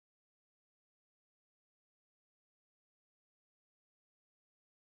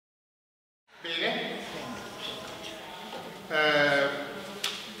Bene.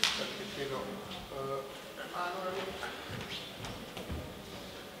 Chiedo Emanuel.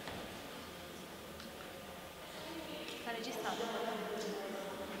 Sta registrando.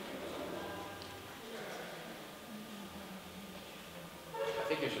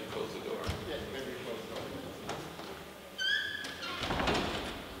 I think you should close the door. Yeah, maybe close the door.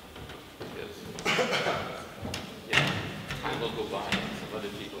 Yes. Yeah. I will go by. Some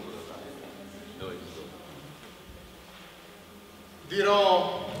other people will go by.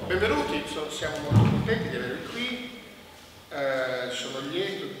 Dirò benvenuti, siamo molto contenti di avervi qui, sono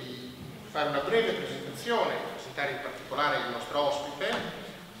lieto di fare una breve presentazione, presentare in particolare il nostro ospite,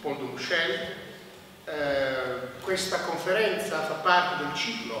 Dumouchel. Questa conferenza fa parte del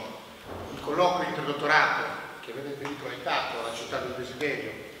ciclo, il colloquio interdottorato che vedete titolato alla città del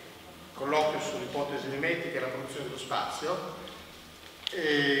desiderio, colloquio sull'ipotesi mimetica e la produzione dello spazio.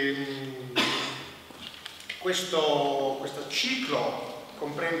 Questo ciclo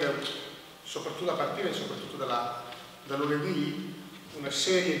comprende, soprattutto a partire da lunedì, una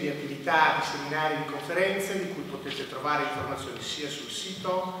serie di attività, di seminari, di conferenze di cui potete trovare informazioni sia sul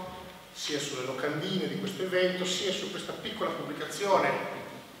sito, sia sulle locandine di questo evento, sia su questa piccola pubblicazione,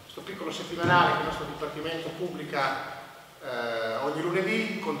 questo piccolo settimanale che il nostro Dipartimento pubblica ogni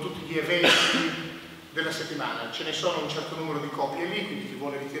lunedì con tutti gli eventi della settimana. Ce ne sono un certo numero di copie lì, quindi chi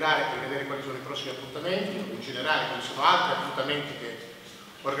vuole ritirare per vedere quali sono i prossimi appuntamenti, o in generale quali sono altri appuntamenti che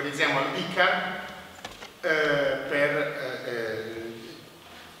organizziamo al DICA per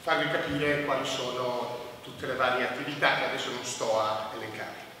farvi capire quali sono tutte le varie attività che adesso non sto a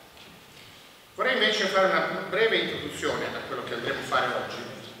elencare. Vorrei invece fare una breve introduzione a quello che andremo a fare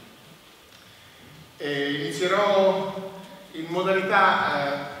oggi. Inizierò in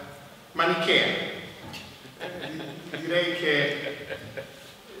modalità manichea. Direi che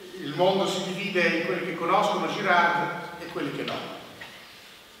il mondo si divide in quelli che conoscono Girard e quelli che no.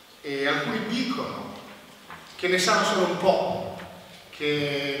 E alcuni dicono che ne sanno solo un po',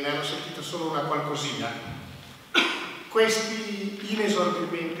 che ne hanno sentito solo una qualcosina. Questi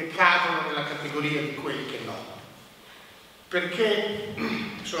inesorabilmente cadono nella categoria di quelli che no. Perché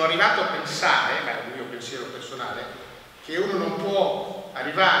sono arrivato a pensare, ma è il mio pensiero personale, che uno non può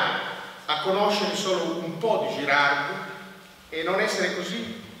arrivare a conoscere solo un po' di Girard e non essere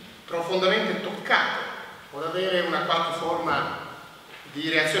così profondamente toccato o ad avere una qualche forma di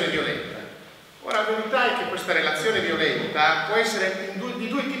reazione violenta. Ora, la verità è che questa relazione violenta può essere di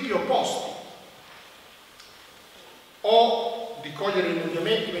due tipi opposti: o di cogliere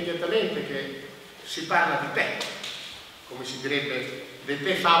immediatamente che si parla di te, come si direbbe de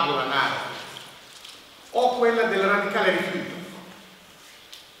te fabula narra, o quella del radicale rifiuto,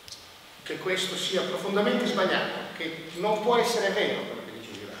 che questo sia profondamente sbagliato, che non può essere vero quello che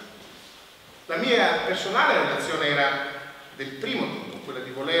dice Girard. La mia personale relazione era del primo tipo, quella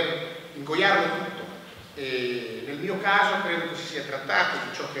di voler ingoiarlo tutto, e nel mio caso credo che si sia trattato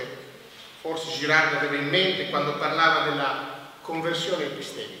di ciò che forse Girard aveva in mente quando parlava della conversione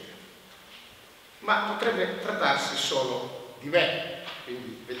epistemica, ma potrebbe trattarsi solo di me.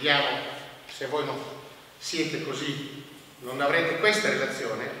 Quindi vediamo se voi non siete così, non avrete questa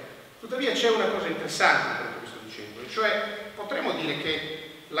relazione. Tuttavia c'è una cosa interessante in quello che vi sto dicendo, cioè potremmo dire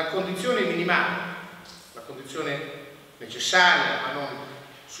che la condizione minimale, la condizione necessaria ma non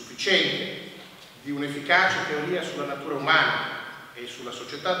sufficiente di un'efficace teoria sulla natura umana e sulla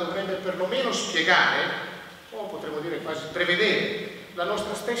società dovrebbe perlomeno spiegare, o potremmo dire quasi prevedere, la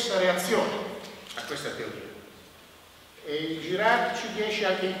nostra stessa reazione a questa teoria. E Girard ci riesce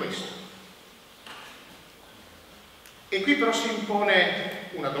anche in questo. E qui però si impone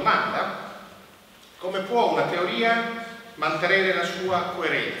una domanda: come può una teoria mantenere la sua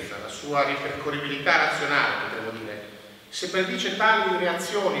coerenza, la sua ripercorribilità razionale, potremmo dire, se predice tali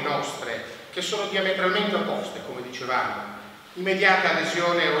reazioni nostre che sono diametralmente opposte, come dicevamo, immediata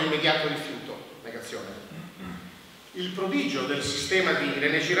adesione o immediato rifiuto, negazione. Il prodigio del sistema di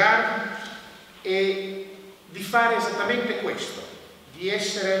René Girard è di fare esattamente questo, di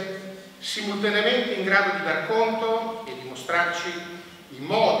essere simultaneamente in grado di dar conto e di mostrarci i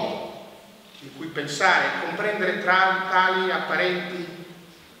modi in cui pensare e comprendere tali apparenti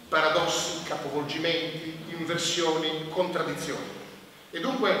paradossi, capovolgimenti, inversioni, contraddizioni. E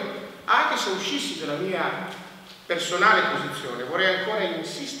dunque, anche se uscissi dalla mia personale posizione, vorrei ancora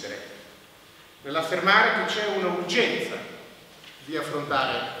insistere nell'affermare che c'è un'urgenza di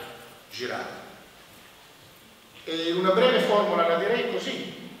affrontare Girard. E in una breve formula la direi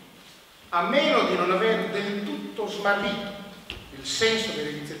così: a meno di non aver del tutto smarrito il senso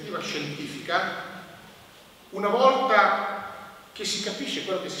dell'iniziativa scientifica, una volta che si capisce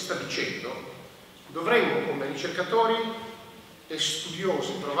quello che si sta dicendo, dovremmo come ricercatori e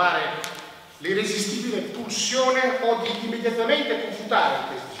studiosi provare l'irresistibile pulsione o di immediatamente confutare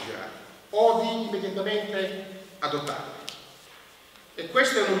i testi di Girard o di immediatamente adottarli. E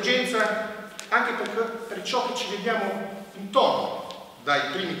questa è un'urgenza anche per ciò che ci vediamo intorno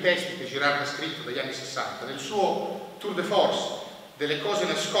dai primi testi che Girard ha scritto dagli anni 60, nel suo tour de force delle cose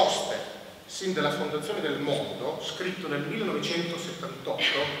nascoste sin dalla fondazione del mondo, scritto nel 1978,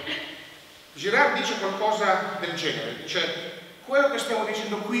 Girard dice qualcosa del genere, dice: quello che stiamo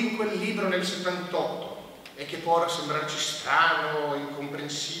dicendo qui in quel libro nel 78 e che può ora sembrarci strano,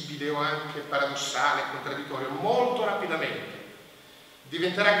 incomprensibile o anche paradossale, contraddittorio, molto rapidamente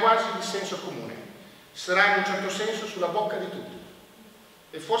diventerà quasi di senso comune, sarà in un certo senso sulla bocca di tutti.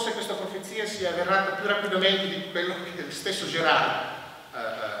 E forse questa profezia si è avverata più rapidamente di quello che lo stesso Girard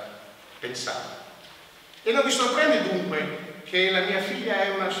pensava. E non vi sorprende dunque che la mia figlia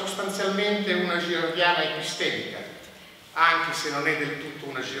è sostanzialmente una girardiana epistemica, anche se non è del tutto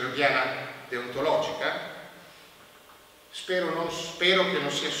una girardiana deontologica. Spero che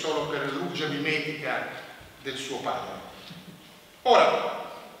non sia solo per l'uggia mimetica del suo padre.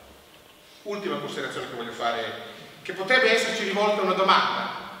 Ora, ultima considerazione che voglio fare, che potrebbe esserci rivolta una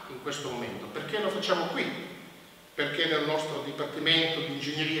domanda in questo momento: perché lo facciamo qui? Perché nel nostro dipartimento di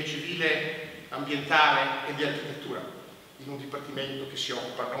ingegneria civile, ambientale e di architettura, in un dipartimento che si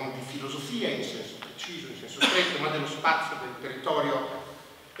occupa non di filosofia in senso preciso, in senso stretto, ma dello spazio, del territorio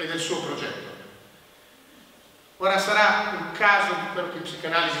e del suo progetto. Ora, sarà un caso di quello che in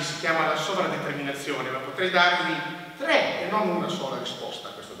psicanalisi si chiama la sovradeterminazione, ma potrei darvi 3 e non una sola risposta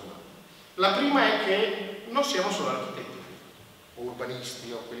a questa domanda. La prima è che non siamo solo architetti o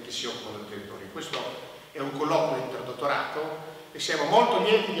urbanisti o quelli che si occupano del territorio. Questo è un colloquio interdottorato e siamo molto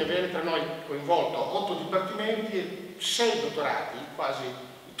lieti di avere tra noi coinvolto 8 dipartimenti e 6 dottorati, quasi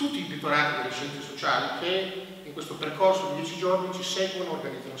tutti i dottorati delle scienze sociali, che in questo percorso di 10 giorni ci seguono,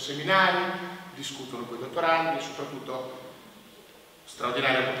 organizzano seminari, discutono con i dottorandi e soprattutto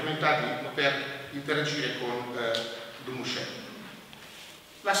straordinaria opportunità di poter interagire con Dumouchel.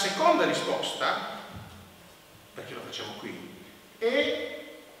 La seconda risposta, perché lo facciamo qui, è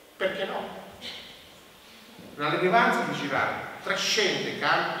perché no? La rilevanza di Girard trascende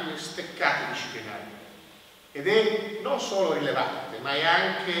campi e steccati disciplinari ed è non solo rilevante, ma è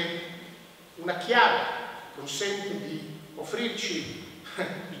anche una chiave che consente di offrirci.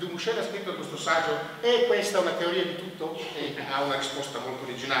 Il Dumouchel ha scritto questo saggio: è questa una teoria di tutto? E ha una risposta molto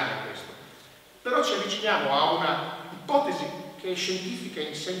originale a questo. Però ci avviciniamo a una ipotesi che è scientifica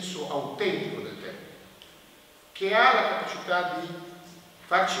in senso autentico del termine, che ha la capacità di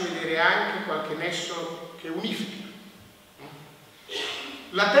farci vedere anche qualche nesso che unifica.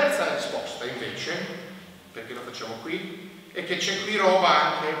 La terza risposta, invece, perché lo facciamo qui, è che c'è qui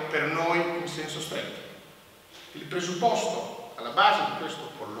roba anche per noi in senso stretto. Il presupposto alla base di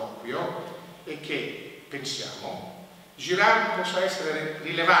questo colloquio è che, pensiamo, Girard possa essere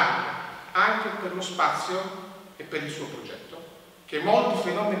rilevante anche per lo spazio e per il suo progetto, che molti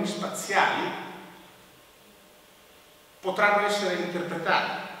fenomeni spaziali potranno essere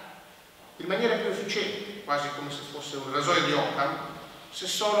interpretati in maniera più efficiente, quasi come se fosse un rasoio di Occam, se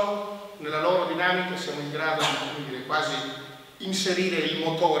solo nella loro dinamica siamo in grado di quasi inserire il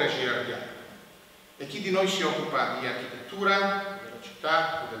motore girardiano. E chi di noi si occupa di architettura, della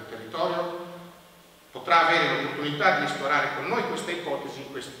città o del territorio potrà avere l'opportunità di esplorare con noi questa ipotesi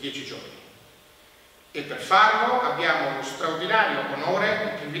in questi 10 giorni. E per farlo abbiamo lo straordinario onore e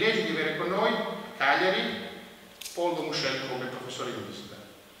il privilegio di avere con noi a Cagliari Paul Dumouchel come professore universitario.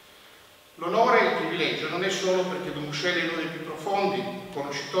 L'onore e il privilegio non è solo perché Dumouchel è uno dei più profondi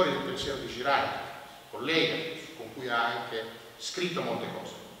conoscitori del pensiero di Girard, collega con cui ha anche scritto molte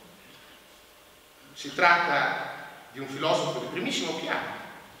cose. Si tratta di un filosofo di primissimo piano,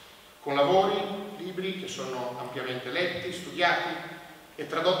 con lavori, libri che sono ampiamente letti, studiati e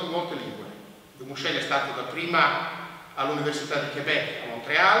tradotti in molte lingue. Dumouchel è stato dapprima all'Università di Québec a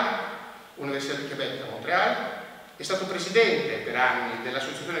Montréal, è stato presidente per anni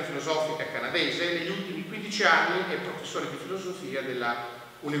dell'Associazione Filosofica Canadese e negli ultimi 15 anni è professore di filosofia della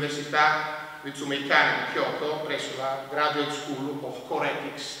Università Ritsumeikan di Kyoto presso la Graduate School of Core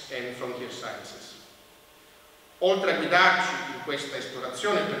Ethics and Frontier Sciences. Oltre a guidarci in questa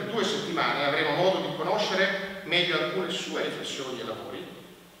esplorazione per 2 settimane avremo modo di conoscere meglio alcune sue riflessioni e lavori,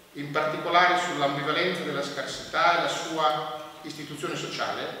 in particolare sull'ambivalenza della scarsità e la sua istituzione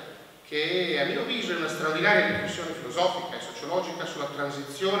sociale, che a mio avviso è una straordinaria riflessione filosofica e sociologica sulla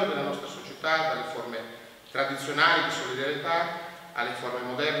transizione della nostra società dalle forme tradizionali di solidarietà alle forme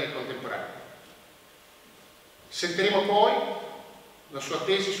moderne e contemporanee. Sentiremo poi la sua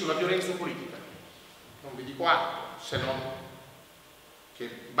tesi sulla violenza politica Non vi dico altro, se non che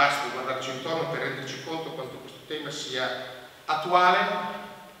basti guardarci intorno per renderci conto quanto questo tema sia attuale,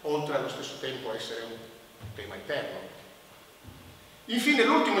 oltre allo stesso tempo essere un tema eterno. Infine,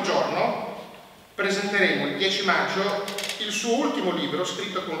 l'ultimo giorno presenteremo il 10 maggio il suo ultimo libro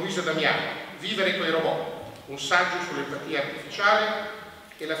scritto con Luisa Damiano, Vivere coi robot, un saggio sull'empatia artificiale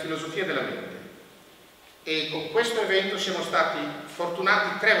e la filosofia della mente. E con questo evento siamo stati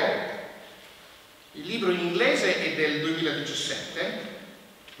fortunati 3 volte. Il libro in inglese è del 2017,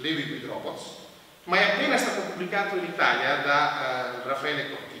 Living with Robots, ma è appena stato pubblicato in Italia da Raffaele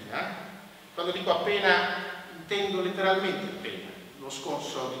Cortina. Quando dico appena, intendo letteralmente appena, lo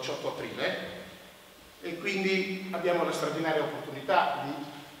scorso 18 aprile, e quindi abbiamo la straordinaria opportunità di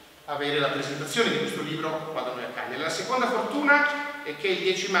avere la presentazione di questo libro qua da noi a Cagliari. La seconda fortuna è che il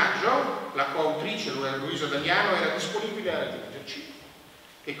 10 maggio la coautrice Luisa Damiano era disponibile a raggiungerci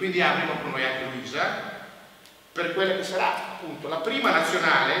e quindi avremo con noi anche Luisa per quella che sarà appunto la prima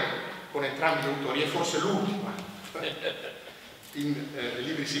nazionale con entrambi gli autori e forse l'ultima. I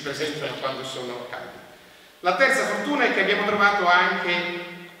libri si presentano quando sono caldi. La terza fortuna è che abbiamo trovato anche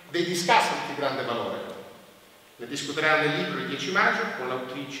dei discussant di grande valore. Ne discuteranno nel libro il 10 maggio con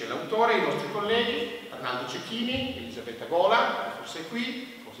l'autrice e l'autore, i nostri colleghi Arnaldo Cecchini, Elisabetta Gola, che forse è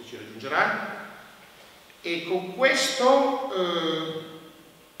qui, forse ci raggiungerà. E con questo,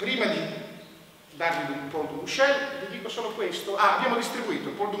 prima di darvi un Paul Dumouchel, vi dico solo questo. Abbiamo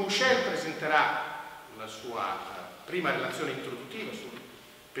distribuito, Paul Dumouchel presenterà la sua prima relazione introduttiva sul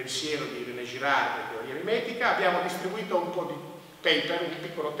pensiero di René Girard e teoria mimetica. Abbiamo distribuito un po' di paper, un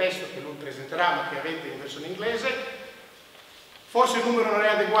piccolo testo che lui presenterà ma che avete in versione inglese. Forse il numero non è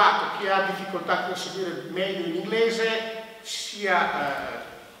adeguato, chi ha difficoltà a seguire meglio in inglese si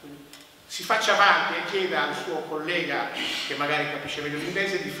faccia avanti e chieda al suo collega che magari capisce meglio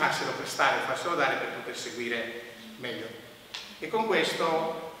l'inglese di farselo prestare, farselo dare per poter seguire meglio. E con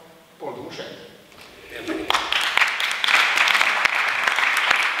questo Paul Dumouchel.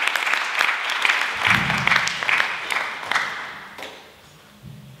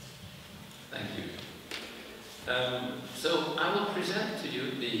 So I will present to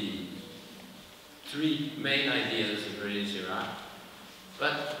you the 3 main ideas of René Girard,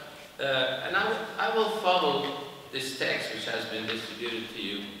 but and I will follow this text which has been distributed to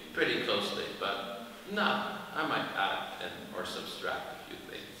you pretty closely, but I might add or subtract a few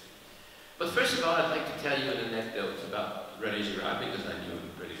things. But first of all, I'd like to tell you an anecdote about René Girard because I knew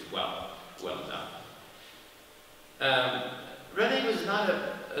him pretty well enough. René was not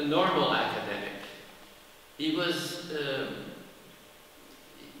a normal academic. He was,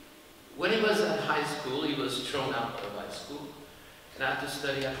 when he was at high school, he was thrown out of high school and had to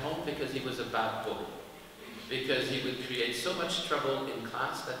study at home because he was a bad boy. Because he would create so much trouble in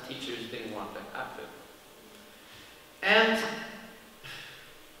class that teachers didn't want to have him. And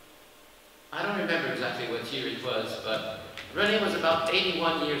I don't remember exactly what year it was, but René was about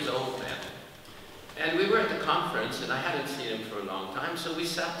 81 years old then. And we were at the conference, and I hadn't seen him for a long time, so we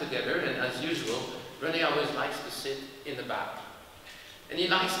sat together, and as usual, René always likes to sit in the back. And he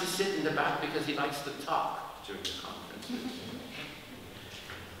likes to sit in the back because he likes to talk during the conferences.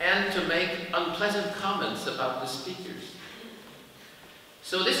 And to make unpleasant comments about the speakers.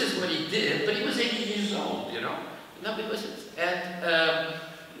 So this is what he did, but he was 80 years old, you know. No, because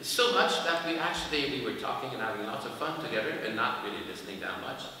so much that we were talking and having lots of fun together and not really listening that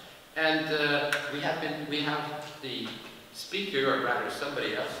much. And we have the speaker, or rather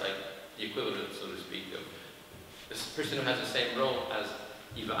somebody else, like the equivalent, so to speak, of this person who has the same role as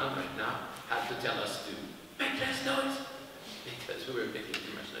Ivan right now, had to tell us to make less noise because we were making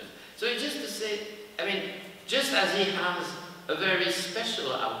too much noise. So just to say, I mean, just as he has a very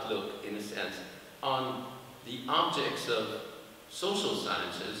special outlook, in a sense, on the objects of social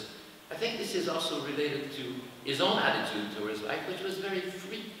sciences, I think this is also related to his own attitude towards life, which was very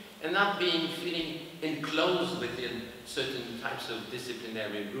free, and not feeling enclosed within certain types of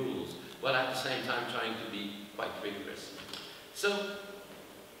disciplinary rules, while at the same time trying to be quite rigorous. So,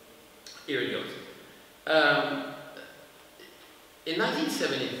 here it goes. In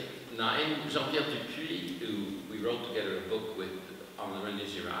 1979, Jean-Pierre Dupuis, who we wrote together a book with on René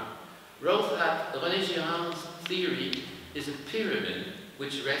Girard, wrote that René Girard's theory is a pyramid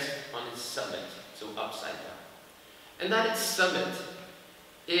which rests on its summit, so upside down. And that its summit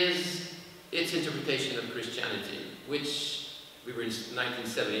is its interpretation of Christianity, which we were in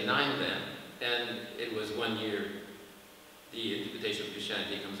 1979 then, and it was 1 year the interpretation of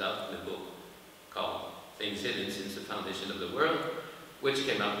Christianity comes out in a book called Things Hidden Since the Foundation of the World, which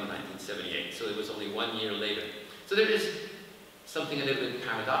came out in 1978, so it was only 1 year later. So there is something a little bit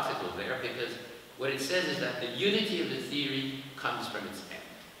paradoxical there, because What it says is that the unity of the theory comes from its end.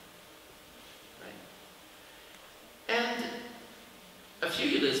 Right? And a few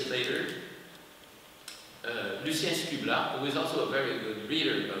years later, Lucien Scubla, who is also a very good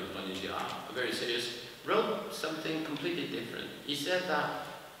reader of René Girard, a very serious, wrote something completely different. He said that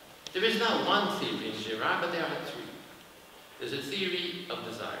there is not one theory in Girard, but there are three. There's a theory of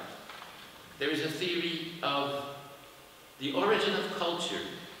desire. There is a theory of the origin of culture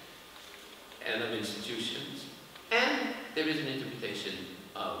and of institutions, and there is an interpretation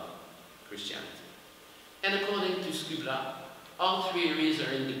of Christianity. And according to Scubla, all theories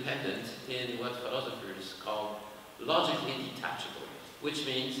are independent in what philosophers call logically detachable, which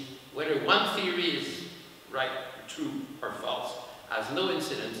means whether one theory is right, true, or false has no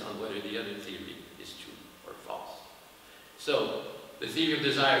incidence on whether the other theory is true or false. So, the theory of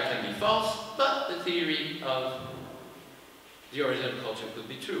desire can be false, but the theory of the origin of culture could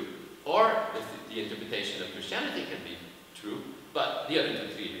be true. Or the interpretation of Christianity can be true, but the other two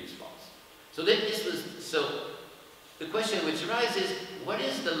theories is false. So the question which arises, what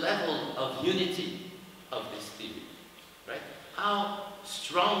is the level of unity of this theory? Right? How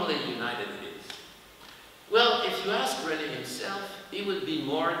strongly united it is? Well, if you ask René himself, he would be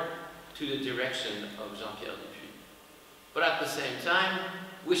more to the direction of Jean-Pierre Dupuy. But at the same time,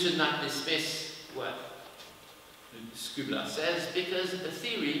 we should not dismiss what Scubla says,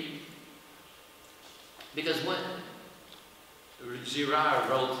 because when Girard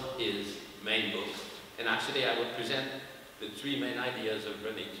wrote his main book, and actually I would present the three main ideas of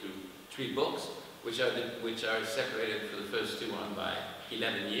René through three books, which are separated for the first two on by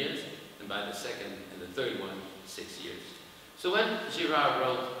 11 years, and by the second and the third one, 6 years. So when Girard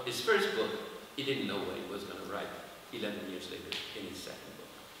wrote his first book, he didn't know what he was going to write 11 years later in his second book.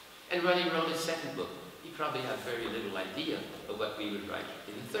 And when he wrote his second book, he probably had very little idea of what we would write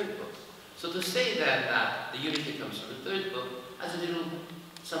in the third book. So to say then that the unity comes from the third book has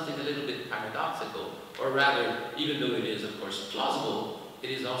something a little bit paradoxical, or rather, even though it is of course plausible, it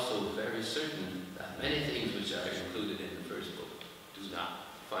is also very certain that many things which are included in the first book do not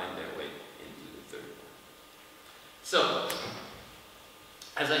find their way into the third book. So,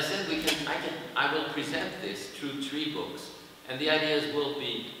 as I said, I will present this through three books, and the ideas will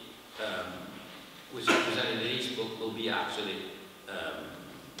be, which are presented in each book, will be actually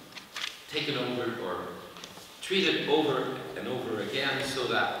taken over or treated over and over again, so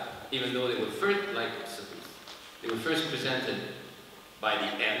that even though they were first presented, by the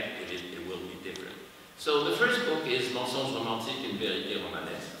end it will be different. So the first book is Mensonges romantiques et vérité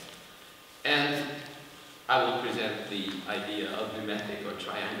romanesque, and I will present the idea of mimetic or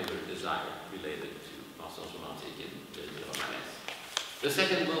triangular desire related to Mensonges romantiques et vérité romanesque. The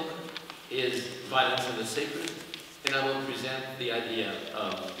second book is Violence and the Sacred, and I will present the idea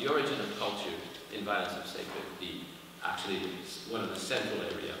of the origin of culture in Violence of Sacred, actually one of the central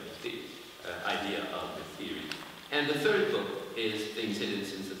area of the idea of the theory. And the third book is Things Hidden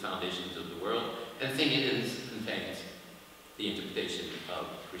Since the Foundations of the World, and Things Hidden contains the interpretation of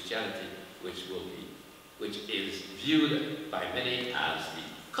Christianity, which is viewed by many as the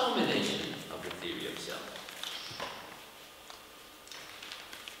culmination of the theory itself.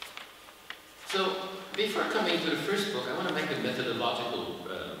 So, before coming to the first book, I want to make a methodological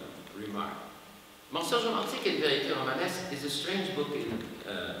remark. Mensonges romantiques et vérité romanesque is a strange book in,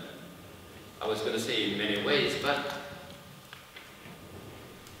 I was going to say in many ways, but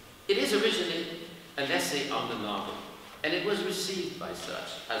it is originally an essay on the novel, and it was received as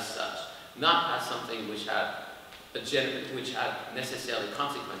such, not as something which had necessarily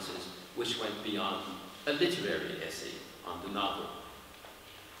consequences which went beyond a literary essay on the novel.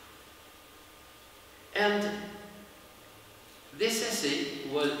 And this essay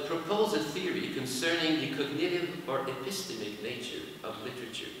will propose a theory concerning the cognitive or epistemic nature of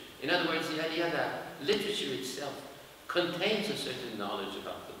literature. In other words, the idea that literature itself contains a certain knowledge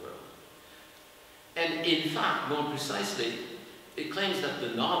about the world. And in fact, more precisely, it claims that the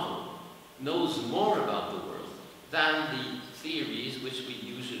novel knows more about the world than the theories which we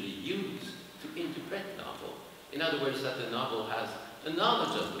usually use to interpret novel. In other words, that the novel has a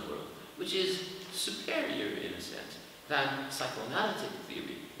knowledge of the world, which is superior, in a sense, than psychoanalytic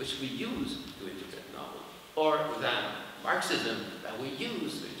theory, which we use to interpret novel, or than Marxism that we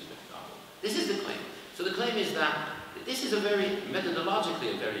use to interpret novel. This is the claim. So the claim is that this is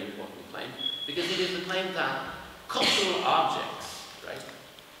methodologically a very important claim, because it is the claim that cultural objects, right,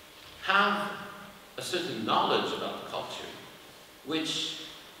 have a certain knowledge about culture, which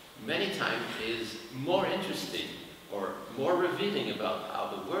many times is more interesting or more revealing about how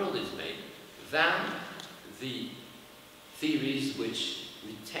the world is made than the theories which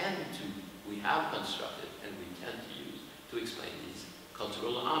we have constructed and we tend to use to explain these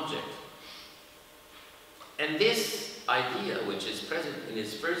cultural objects. And this idea, which is present in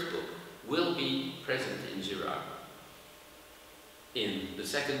his first book, will be present in Girard. In the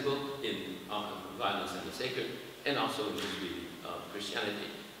second book, in Violence and the Sacred, and also in his reading of Christianity,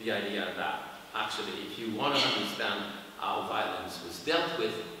 the idea that actually, if you want to understand how violence was dealt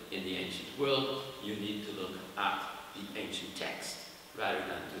with in the ancient world, you need to look at the ancient text rather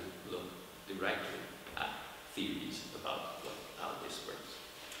than to look directly at theories about how this works.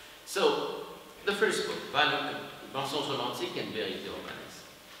 So, the first book, Mensonge romantique and Vérité romanesque.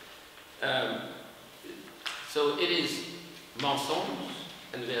 So it is mensonge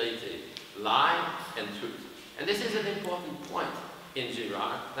and vérité, lie and truth. And this is an important point in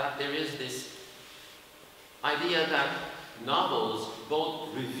Girard, that there is this idea that novels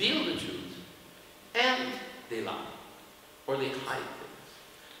both reveal the truth and they lie, or they hide things.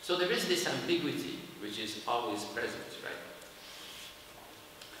 So there is this ambiguity which is always present, right?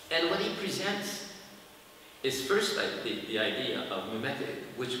 And when he presents his first the idea of mimetic,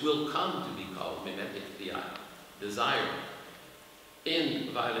 which will come to be called mimetic, the desire, in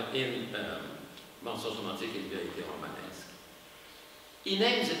Mensonge romantique and Vérité romanesque, he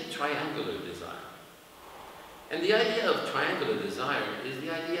names it triangular desire. And the idea of triangular desire is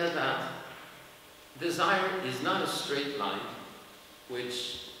the idea that desire is not a straight line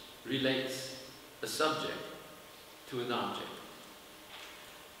which relates a subject to an object,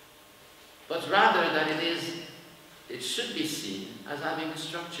 but rather that it should be seen as having a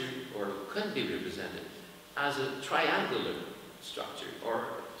structure, or could be represented as a triangular structure, or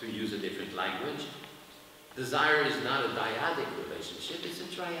to use a different language, desire is not a dyadic relationship, it's a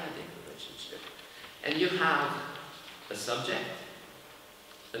triadic relationship. And you have a subject,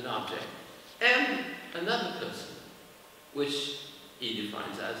 an object, and another person, which he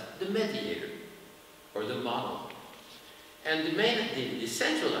defines as the mediator, or the model. And the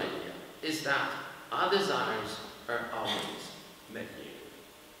central idea is that our desires are always mediated.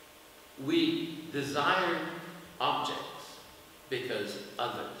 We desire objects because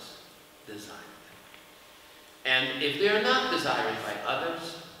others desire them. And if they are not desired by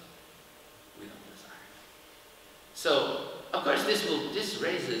others, we don't desire them. So, of course, this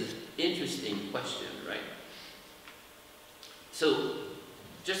raises interesting question, right? So,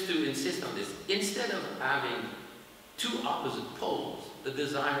 just to insist on this, instead of having two opposite poles, the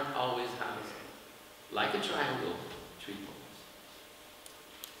desire always has, like a triangle, three poles.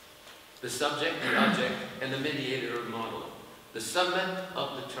 The subject, the object, and the mediator or model. The summit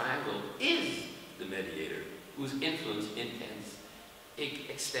of the triangle is the mediator, whose influence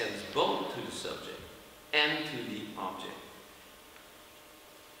extends both to the subject and to the object.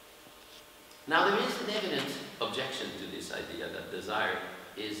 Now, there is an evident objection to this idea that desire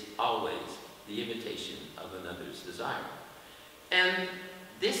is always the imitation of another's desire. And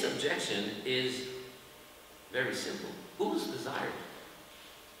this objection is very simple. Whose desire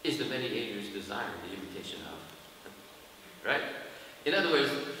is the mediator's desire the imitation of? Right? In other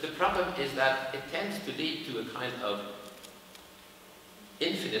words, the problem is that it tends to lead to a kind of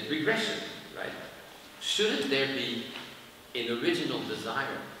infinite regression, right? Shouldn't there be an original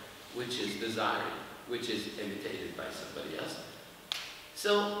desire which is desired, which is imitated by somebody else?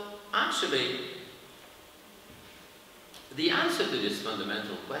 So, actually, the answer to this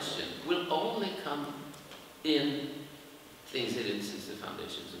fundamental question will only come in things hidden since the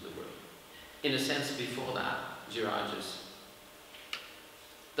foundations of the world. In a sense, before that, Girard just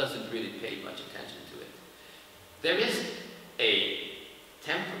doesn't really pay much attention to it. There is a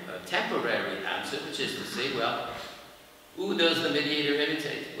temporary answer, which is to say, well, who does the mediator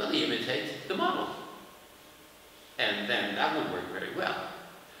imitate? Well, he imitates the model. And then that would work very well.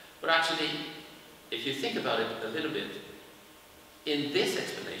 But actually, if you think about it a little bit, in this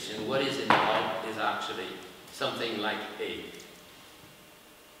explanation, what is involved is actually something like a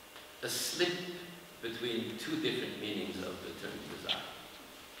slip between two different meanings of the term desire.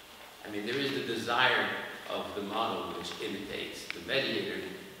 I mean, there is the desire of the model which imitates the mediator,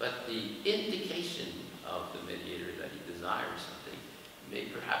 but the indication of the mediator that he desires something may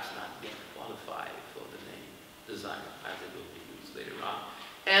perhaps not yet qualify for the name desire, as it will be used later on.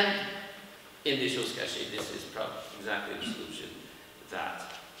 And in the Choses Cachées, this is exactly the solution that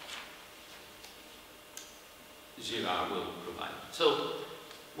Girard will provide. So,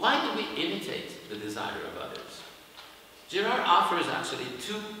 why do we imitate the desire of others? Girard offers actually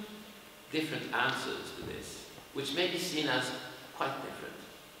two different answers to this, which may be seen as quite different.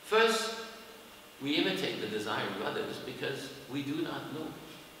 First, we imitate the desire of others because we do not know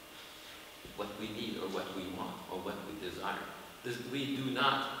what we need or what we want or what we desire. We do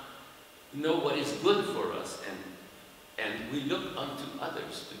not know what is good for us, and we look unto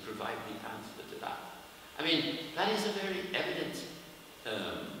others to provide the answer to that. I mean, that is a very evident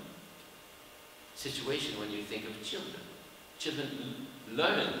situation when you think of children. Children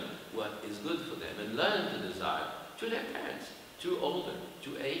learn what is good for them and learn to desire through their parents, through older,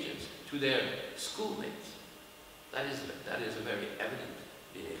 through agents, through their schoolmates. That is a very evident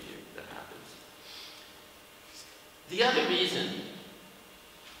behavior that happens. The other reason,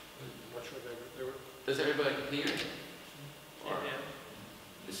 I'm not sure they were. does everybody hear it? Or Yeah.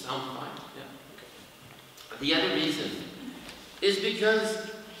 the sound fine? Yeah. Okay. The other reason is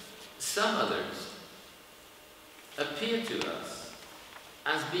because some others appear to us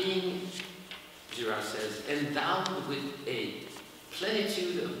as being, Girard says, endowed with a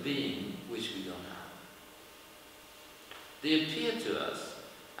plenitude of being which we don't have. They appear to us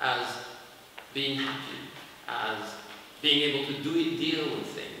as being happy, as being able to deal with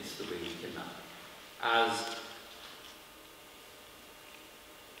things the way we cannot, as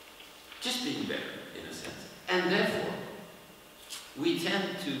just being better, in a sense. And therefore, we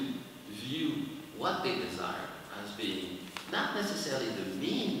tend to view what they desire as being not necessarily the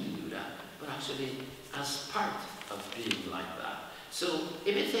mean to do that, but actually as part of being like that. So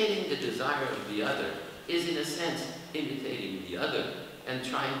imitating the desire of the other is, in a sense, imitating the other and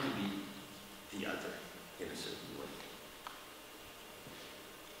trying to be the other in a certain way.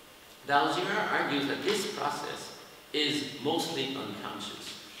 Now, Girard argues that this process is mostly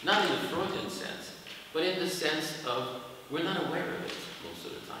unconscious, not in a Freudian sense, but in the sense of we're not aware of it most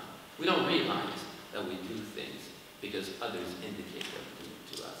of the time. We don't realize that we do things because others indicate them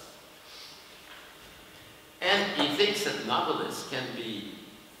to us. And he thinks that novelists can be,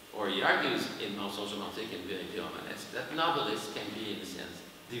 or he argues in Mensonge Romantique and Vérité Romanesque, that novelists can be, in a sense,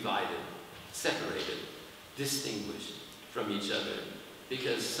 divided, separated, distinguished from each other,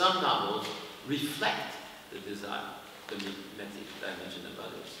 because some novels reflect the desire, the mimetic dimension of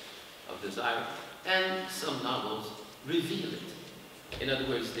others, of desire, and some novels reveal it. In other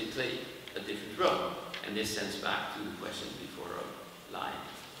words, they play a different role, and this sends back to the question before of lying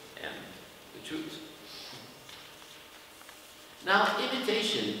and the truth. Now,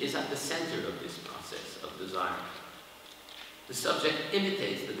 imitation is at the center of this process of desire. The subject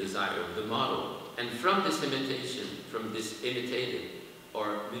imitates the desire of the model, and from this imitation, from this imitated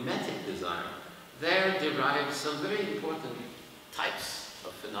or mimetic desire, there derives some very important types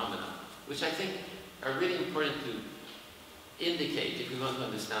of phenomena, which I think are really important to indicate if we want to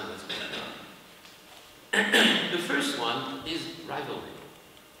understand what's going on. The first one is rivalry.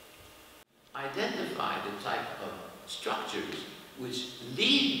 Identify the type of structures which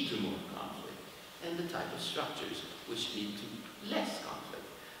lead to more conflict and the type of structures which lead to less conflict.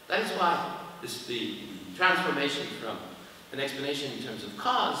 That is why the transformation from an explanation in terms of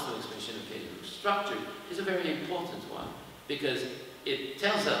cause to an explanation of structure is a very important one, because it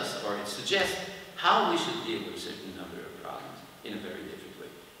tells us, or it suggests, how we should deal with a certain number of problems in a very different way.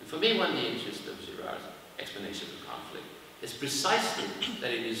 And for me, one of the interests of Girard's explanation of conflict is precisely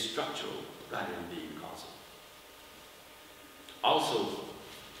that it is structural rather than being causal. Also,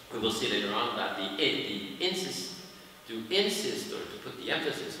 we will see later on that to insist or to put the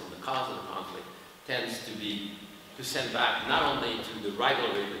emphasis on the cause of the conflict tends to be to send back not only to the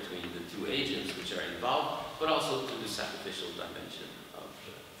rivalry between the two agents which are involved, but also to the sacrificial dimension of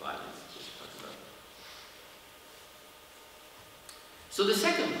violence, which we talked about. So the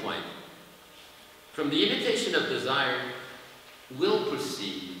second point, from the imitation of desire will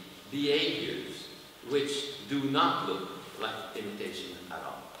proceed behaviors which do not look like imitation at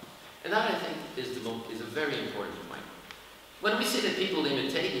all. And that, I think, is a very important point. When we say that people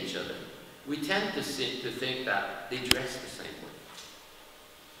imitate each other, we tend to think that they dress the same way.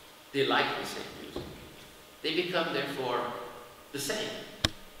 They like the same music. They become, therefore, the same.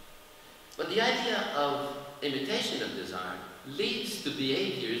 But the idea of imitation of desire leads to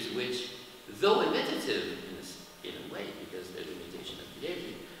behaviors which, though imitative in a way, because they're imitation of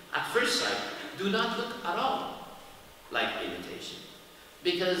behavior, at first sight, do not look at all like imitation.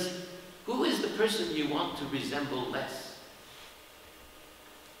 Because who is the person you want to resemble less?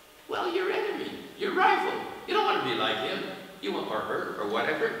 Well, your enemy, your rival. You don't want to be like him, or her, or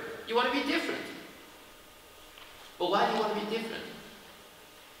whatever. You want to be different. But why do you want to be different?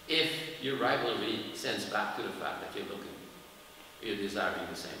 If your rivalry sends back to the fact that you're desiring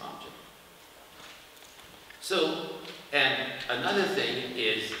the same object. So, and another thing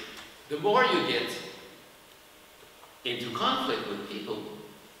is, the more you get into conflict with people,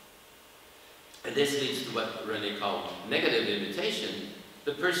 and this leads to what René called negative imitation,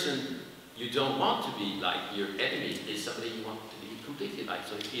 the person you don't want to be like. Your enemy is somebody you want to be completely like.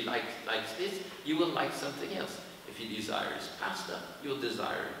 So if he likes this, you will like something else. If he desires pasta, you'll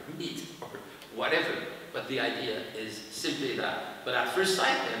desire meat or whatever. But the idea is simply that. But at first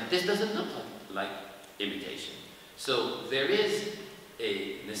sight, then, this doesn't look like imitation. So there is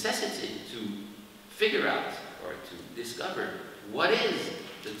a necessity to figure out or to discover what is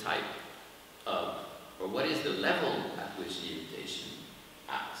the type of, or what is the level at which the imitation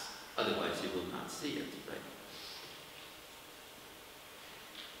acts. Otherwise, you will not see it, right?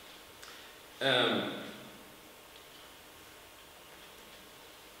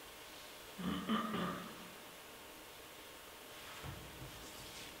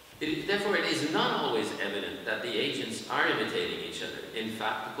 Therefore, it is not always evident that the agents are imitating each other. In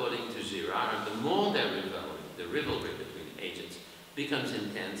fact, according to Girard, the more their rivalry between agents becomes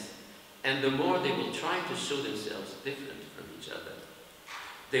intense, and the more they will try to show themselves different from each other.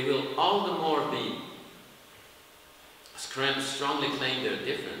 They will all the more be strongly claim their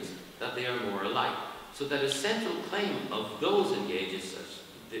difference, that they are more alike. So that a central claim of those engaged in such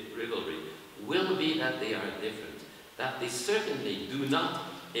rivalry will be that they are different, that they certainly do not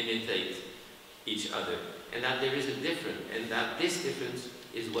imitate each other, and that there is a difference, and that this difference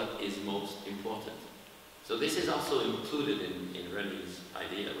is what is most important. So this is also included in René's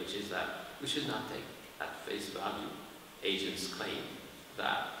idea, which is that we should not take at face value agents' claim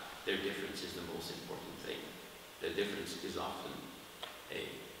that their difference is the most important thing. The difference is often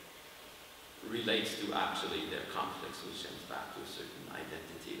relates to actually their conflicts, which comes back to a certain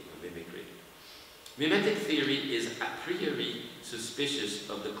identity or mimicry. Mimetic theory is a priori suspicious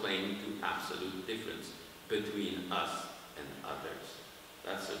of the claim to absolute difference between us and others.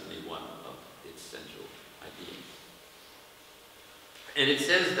 That's certainly one of its central ideas. And it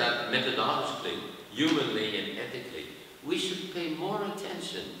says that methodologically, humanly, and ethically, we should pay more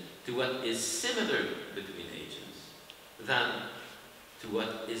attention to what is similar between agents than to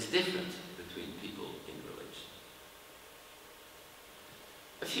what is different between people in relation.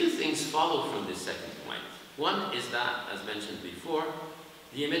 A few things follow from this second point. One is that, as mentioned before,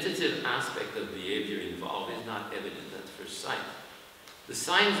 the imitative aspect of behavior involved is not evident at first sight. The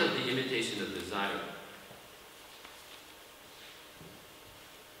signs of the imitation of desire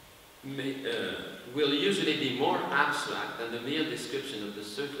will usually be more abstract than the mere description of the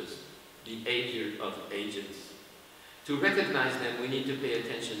surface behavior of agents. To recognize them, we need to pay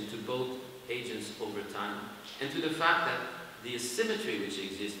attention to both agents over time and to the fact that the asymmetry which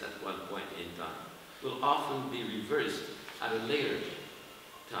exists at one point in time will often be reversed at a later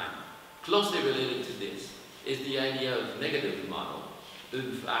time. Closely related to this is the idea of negative model.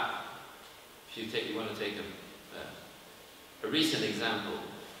 In fact, if you want to take a recent example,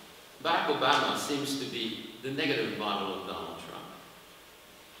 Barack Obama seems to be the negative model of Donald Trump,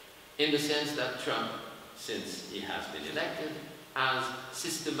 in the sense that Trump, since he has been elected, has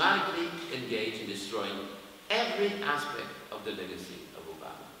systematically engaged in destroying every aspect of the legacy of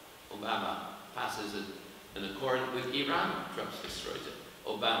Obama. Obama passes an accord with Iran, Trump destroys it.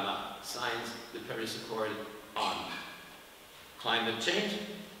 Obama signs the Paris Accord on climate change,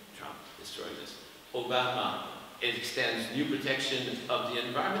 Trump destroys it. Obama extends new protection of the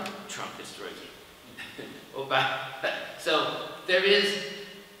environment, Trump destroys it. So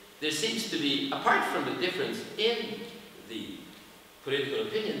there seems to be, apart from the difference in the political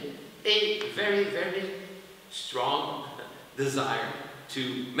opinion, a very, very strong desire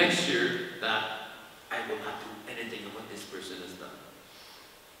to make sure that I will not do anything of what this person has done.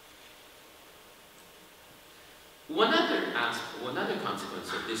 One other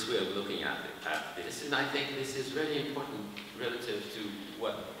consequence of this way of looking at this, and I think this is very important relative to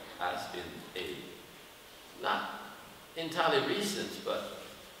what has been a, not entirely recent, but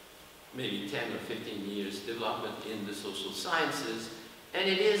maybe 10 or 15 years development in the social sciences, and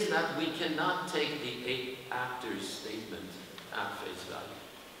it is that we cannot take the 8 actors statement at face value.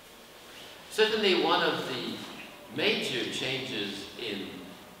 Certainly one of the major changes in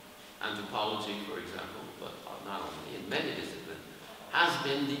anthropology, for example, but not only in many disciplines, has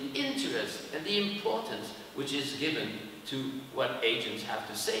been the interest and the importance which is given to what agents have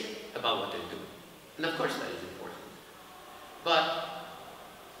to say about what they're doing. And of course that is important. But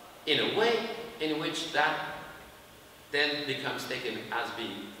in a way in which that then becomes taken as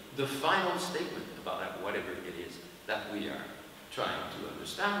being the final statement about whatever it is that we are trying to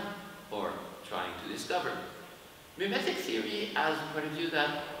understand or trying to discover. Mimetic theory has a point of view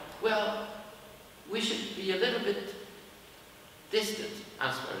that, well, we should be a little bit distant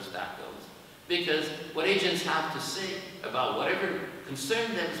as far as that goes, because what agents have to say about whatever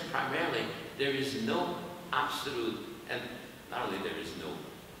concerns them primarily, there is no absolute, and not only there is no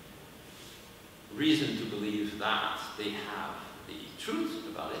reason to believe that they have the truth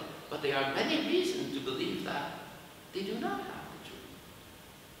about it, but there are many reasons to believe that they do not have the truth.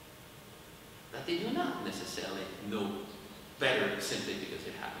 That they do not necessarily know better simply because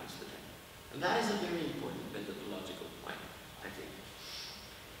it happens to them. And that is a very important methodological point, I think.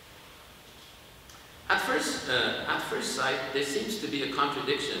 At first sight, there seems to be a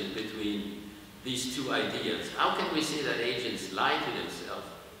contradiction between these two ideas. How can we say that agents lie to themselves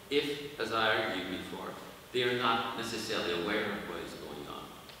if, as I argued before, they are not necessarily aware of what is going on?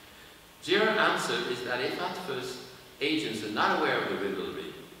 Girard's answer is that if at first agents are not aware of the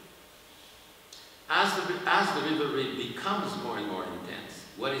rivalry, as the rivalry becomes more and more intense,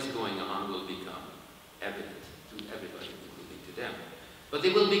 what is going on will become evident to everybody, including to them. But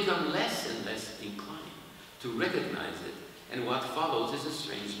they will become less and less inclined to recognize it, and what follows is a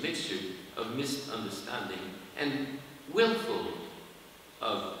strange mixture of misunderstanding and willful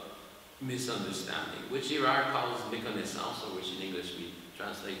of misunderstanding, which Girard calls méconnaissance, or which in English we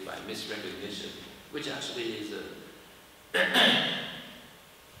translate by misrecognition, which actually is a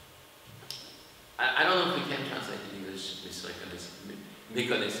I don't know if we can translate in English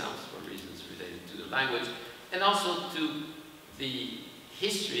méconnaissance for reasons related to the language, and also to the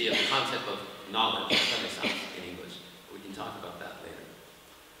history of the concept of knowledge, connaissance in English. We can talk about that later.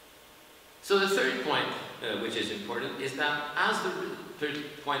 So the third point, which is important, is that as the third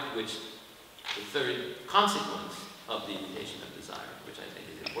consequence of the imitation of desire, which I think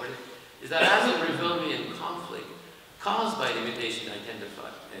is important, is that as the rivalry and conflict caused by the imitation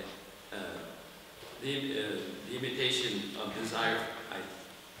the imitation of desire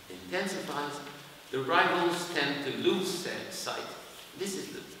intensifies, the rivals tend to lose sight, this is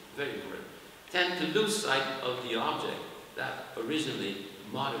very important, tend to lose sight of the object that originally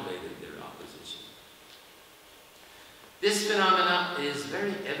motivated their opposition. This phenomenon is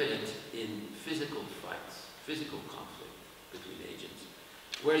very evident in physical fights, physical conflict between agents,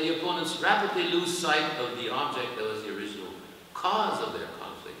 where the opponents rapidly lose sight of the object that was the original cause of their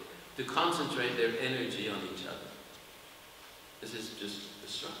conflict to concentrate their energy on each other. This is just the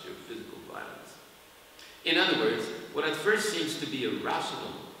structure of physical violence. In other words, what at first seems to be a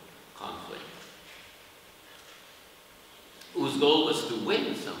rational conflict, whose goal was to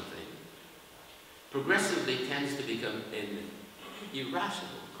win something, progressively tends to become an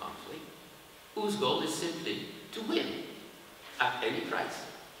irrational conflict, whose goal is simply to win at any price.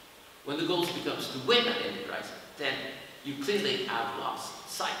 When the goal becomes to win at any price, then you clearly have lost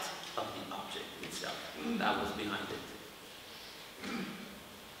sight of the object itself that was behind it.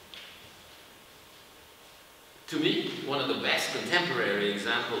 To me, one of the best contemporary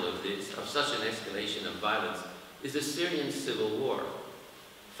examples of this, of such an escalation of violence, is the Syrian civil war.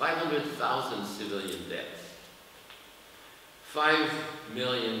 500,000 civilian deaths. 5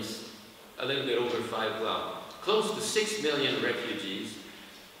 million, a little bit over 5, well, close to 6 million refugees,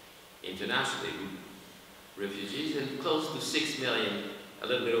 internationally refugees, and close to 6 million, a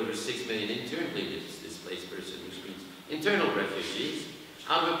little bit over 6 million internally displaced persons, which means internal refugees,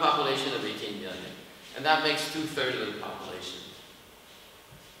 out of a population of 18 million. And that makes 2/3 of the population.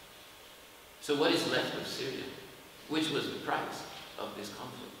 So what is left of Syria? Which was the price of this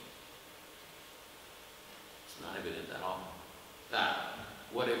conflict? It's not evident at all that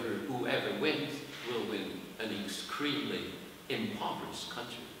whoever wins will win an extremely impoverished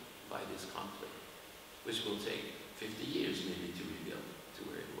country by this conflict, which will take 50 years maybe to rebuild to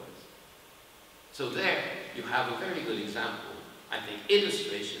where it was. So there you have a very good example, I think,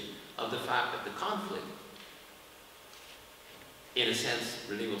 illustration of the fact that the conflict, in a sense,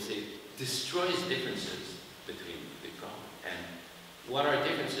 René will say, destroys differences between the problem. And what are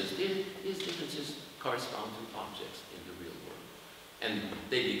differences? These differences correspond to objects in the real world. And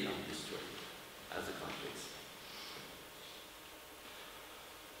they become destroyed as a conflict.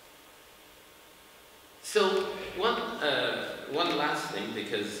 So one last thing,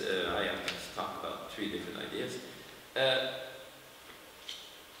 because I have to talk about 3 different ideas.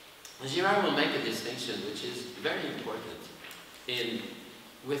 Girard will make a distinction which is very important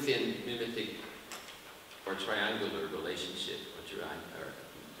within mimetic or triangular relationship, or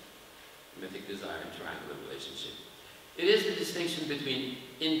mimetic desire and triangular relationship. It is the distinction between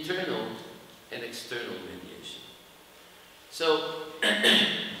internal and external mediation. So,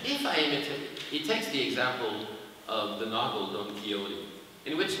 if I imitate, he takes the example of the novel Don Quixote,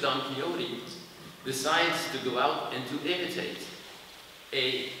 in which Don Quixote decides to go out and to imitate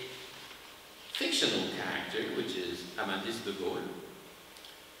a fictional character, which is Amadis de Gaul,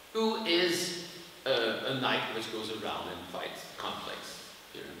 who is a knight which goes around and fights conflicts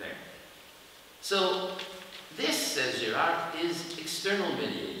here and there. So this, says Girard, is external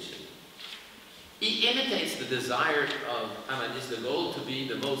mediation. He imitates the desire of Amadis de Gaulle to be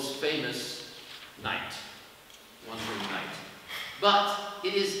the most famous knight, wandering knight. But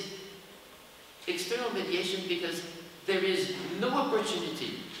it is external mediation because there is no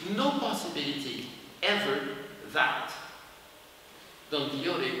opportunity, no possibility ever that Don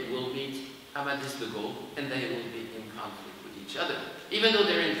Quixote will meet Amadis de Gaulle and they will be in conflict with each other. Even though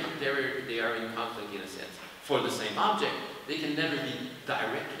they are in conflict in a sense for the same object, they can never be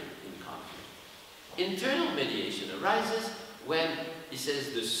directly in conflict. Internal mediation arises when, he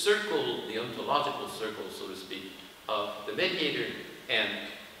says, the circle, the ontological circle, so to speak, of the mediator and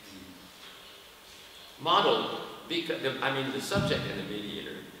the model, the subject and the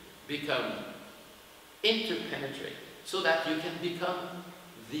mediator, become interpenetrate, so that you can become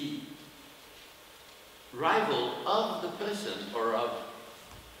the rival of the person or of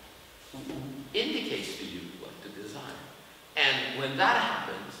who indicates to you what to desire. And when that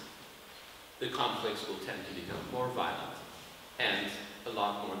happens, the conflicts will tend to become more violent and a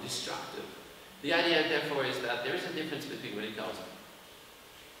lot more destructive. The idea, therefore, is that there is a difference between what he calls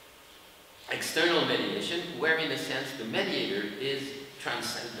external mediation, where in a sense the mediator is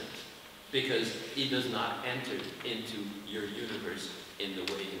transcendent, because he does not enter into your universe in the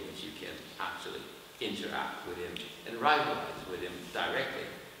way in which you can actually interact with him and rivalize with him directly.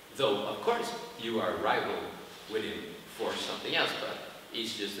 Though, of course, you are rival with him for something else, but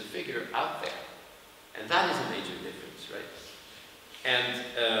he's just a figure out there. And that is a major difference, right? And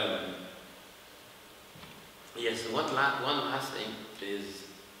yes, one last thing is,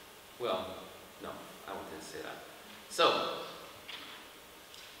 well, no, I won't say that.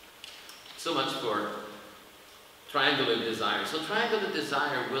 So much for triangular desire. So triangular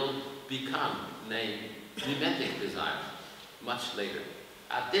desire will become named mimetic desire much later.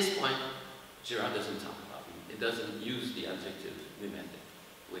 At this point, Girard doesn't talk about it. It doesn't use the adjective mimetic,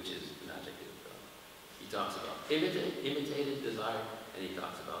 which is an adjective. He talks about imitated desire, and he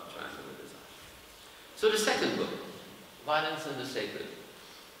talks about triangular desire. So the second book, Violence and the Sacred.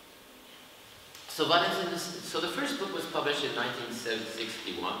 So the first book was published in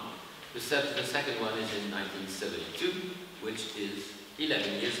 1961. The second one is in 1972, which is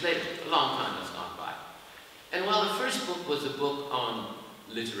 11 years later. A long time has gone by. And while the first book was a book on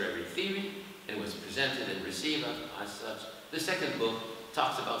literary theory and was presented and received as such, the second book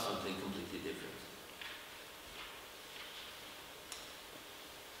talks about something completely different.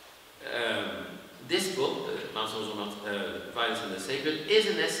 This book, Violence and the Sacred, is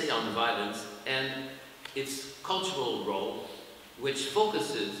an essay on violence and its cultural role, which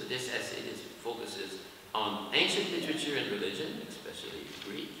focuses, this essay focuses on ancient literature and religion, especially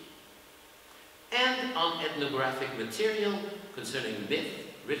Greek, and on ethnographic material concerning myth,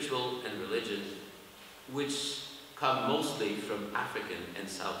 ritual, and religion, which come mostly from African and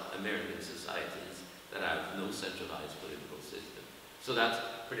South American societies that have no centralized political system. So that's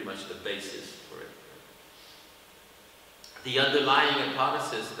pretty much the basis for it. The underlying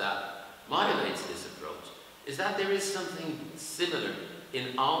hypothesis that motivates this approach is that there is something similar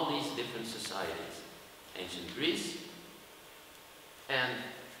in all these different societies, ancient Greece and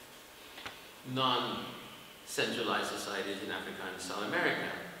non-centralized societies in Africa and South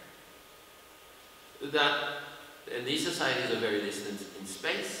America. And these societies are very distant in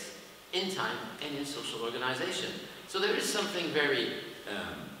space, in time, and in social organization. So there is something very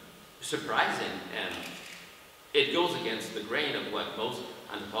surprising, and it goes against the grain of what most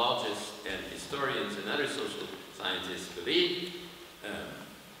anthropologists and historians and other social scientists believe,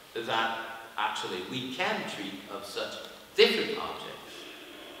 that actually we can treat of such different objects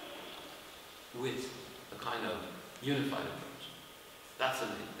with a kind of unified approach. That's the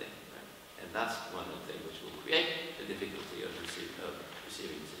main thing, right? And that's one of the things which will create the difficulty of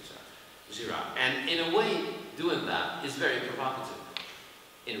receiving Girard. And in a way, doing that is very provocative,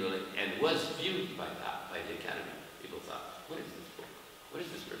 and was viewed by the Academy. People thought, what is this book? What is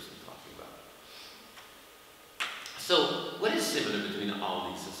this person talking about? So, what is similar between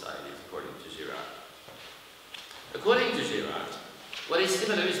all these societies, according to Girard? According to Girard, what is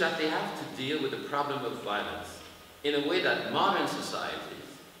similar is that they have to deal with the problem of violence in a way that modern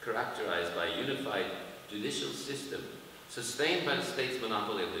societies, characterized by a unified judicial system, sustained by the state's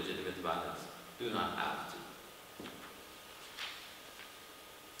monopoly of legitimate violence, do not have to.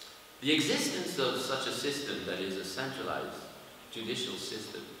 The existence of such a system, that is a centralized judicial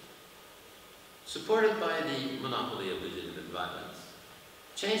system, supported by the monopoly of legitimate violence,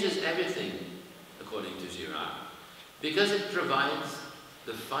 changes everything, according to Girard, because it provides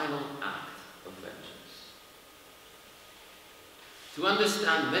the final act of vengeance. To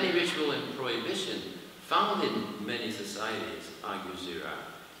understand many ritual and prohibition found in many societies, argues Girard,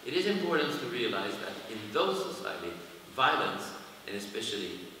 it is important to realize that in those societies, violence, and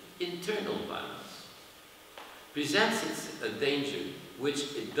especially internal violence, presents a danger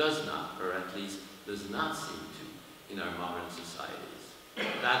which it does not, or at least does not seem to, in our modern societies.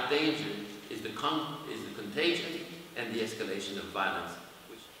 That danger is the contagion and the escalation of violence,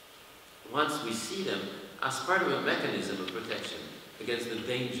 which once we see them as part of a mechanism of protection against the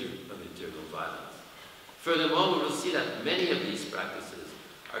danger of internal violence. Furthermore, we will see that many of these practices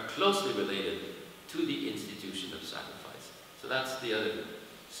are closely related to the institution of sacrifice. So that's the other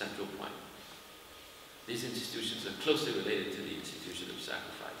central point. These institutions are closely related to the institution of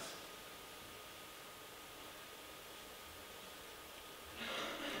sacrifice.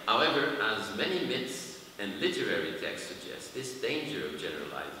 However, as many myths and literary texts suggest, this danger of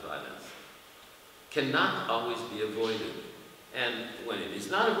generalized violence cannot always be avoided. And when it is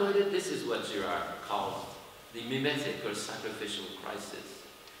not avoided, this is what Girard calls the mimetic or sacrificial crisis.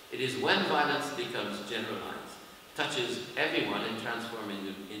 It is when violence becomes generalized, touches everyone, and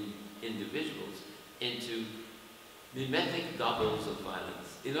transforms individuals into mimetic doubles of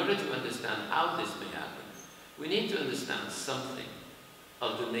violence. In order to understand how this may happen, we need to understand something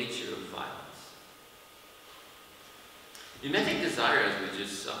of the nature of violence. Mimetic desire, as we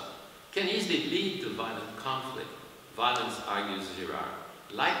just saw, can easily lead to violent conflict. Violence, argues Girard,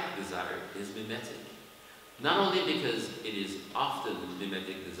 like desire, is mimetic. Not only because it is often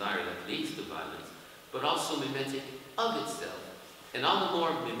mimetic desire that leads to violence, but also mimetic of itself, and all the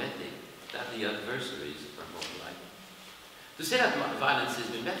more mimetic that the adversaries are more like. To say that violence is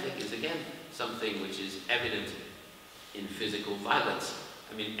mimetic is again something which is evident in physical violence.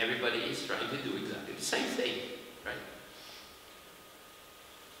 I mean, everybody is trying to do exactly the same thing, right?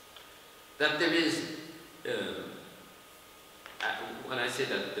 That there is, when I say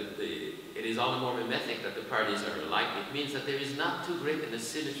that it is all the more mimetic that the parties are alike, it means that there is not too great an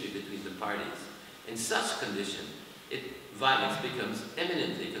asymmetry between the parties. In such condition, violence becomes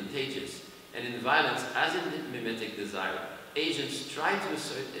eminently contagious, and in violence, as in the mimetic desire, agents try to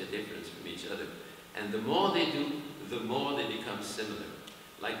assert their difference from each other, and the more they do, the more they become similar.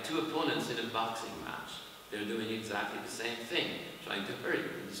 Like two opponents in a boxing match, they're doing exactly the same thing, trying to hurt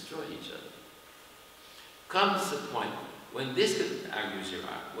and destroy each other. Comes the point when this, argues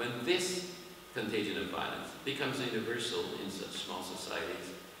Girard, when this contagion of violence becomes universal in such small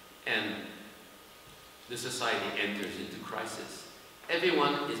societies, and the society enters into crisis.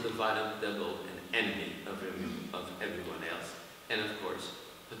 Everyone is the violent double and enemy of everyone else, and of course,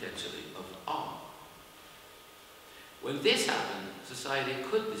 potentially of all. When this happened, society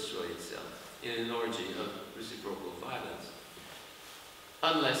could destroy itself in an orgy of reciprocal violence,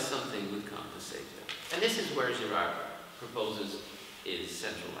 unless something would come to save them. And this is where Girard proposes his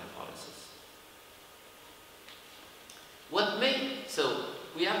central hypothesis. So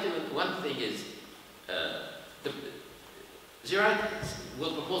we have to, one thing is, Girard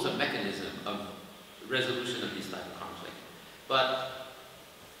will propose a mechanism of resolution of this type of conflict. But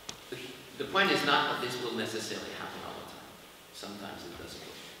the point is not that this will necessarily happen all the time. Sometimes it doesn't.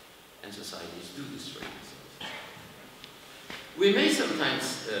 And societies do destroy themselves. We may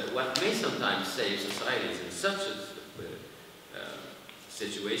sometimes, what may sometimes save societies in such a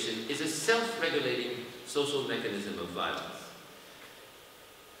situation is a self-regulating social mechanism of violence.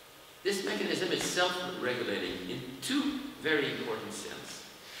 This mechanism is self-regulating in two very important senses.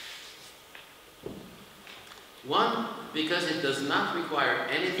 One, because it does not require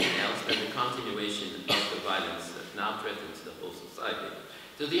anything else than the continuation of the violence that now threatens the whole society.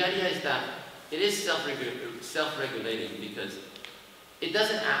 So the idea is that it is self-regulating because it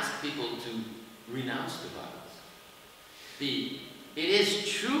doesn't ask people to renounce the violence. It is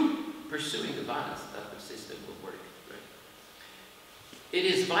through pursuing the violence that the system will work. Right? It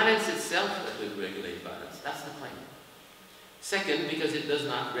is violence itself that will regulate violence. That's the claim. Second, because it does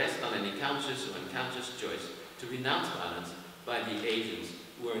not rest on any conscious or unconscious choice to renounce violence by the agents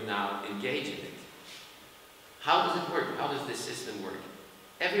who are now engaged in it. How does it work? How does this system work?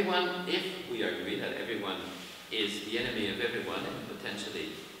 Everyone, if we agree that everyone is the enemy of everyone and potentially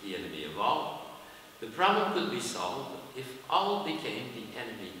the enemy of all, the problem could be solved if all became the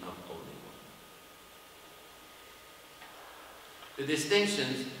enemy of only one. The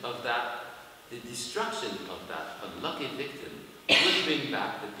distinctions of that, the destruction of that unlucky victim would bring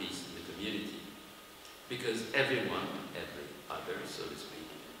back the peace in the community, because everyone, every other, so to speak,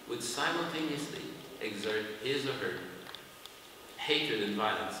 would simultaneously exert his or her hatred and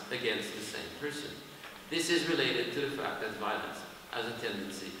violence against the same person. This is related to the fact that violence has a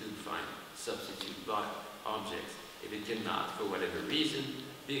tendency to find substitute objects if it cannot, for whatever reason,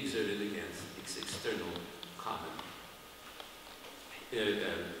 be exerted against its external common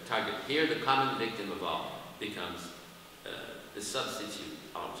target. Here, the common victim of all becomes the substitute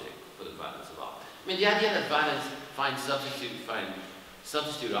object for the violence of all. I mean, the idea that violence finds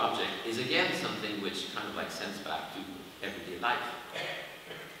substitute object is again something which kind of like sends back to everyday life.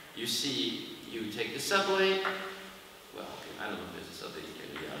 You see, you take the subway. Well, okay, I don't know if there's a subway in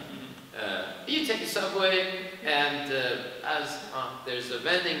Cagliari. You take the subway, and there's a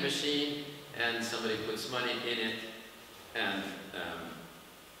vending machine, and somebody puts money in it, and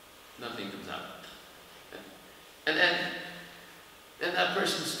nothing comes out. And then that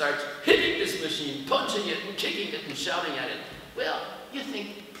person starts hitting this machine, punching it, and kicking it, and shouting at it. Well, you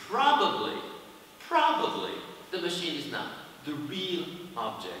think probably the machine is not the real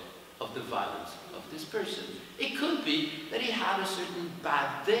object of the violence of this person. It could be that he had a certain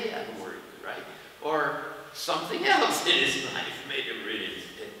bad day at work, right? Or something else in his life made him really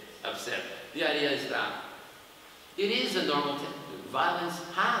upset. The idea is that it is a normal tendency. Violence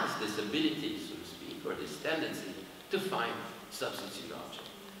has this ability, so to speak, or this tendency to find substitute object,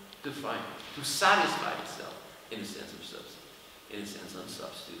 to satisfy itself in a sense of substitute, in a sense of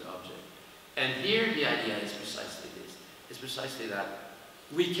substitute object. And here the idea is precisely this. It's precisely that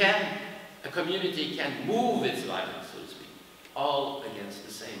a community can move its violence, so to speak, all against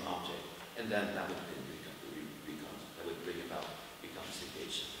the same object, and then that would bring about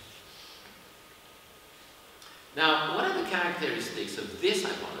reconciliation. Now, one of the characteristics of this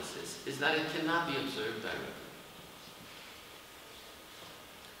hypothesis is that it cannot be observed directly.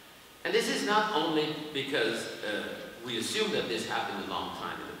 And this is not only because we assume that this happened a long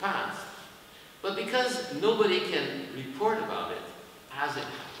time in the past, but because nobody can report about it as it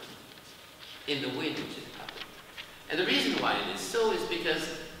happened, in the way in which it happened. And the reason why it is so is because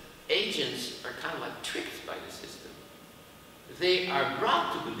agents are kind of like tricked by the system. They are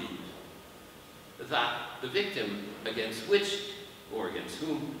brought to believe that the victim against which, or against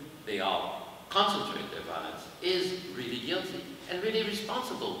whom they all concentrate their violence, is really guilty and really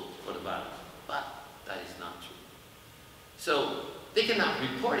responsible for the violence. But that is not true. So they cannot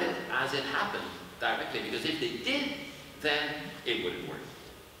report it as it happened directly, because if they did, then it wouldn't work.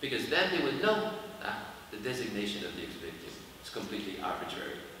 Because then they would know that the designation of the victim is completely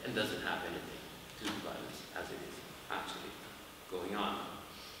arbitrary and doesn't have anything to do with violence as it is actually going on.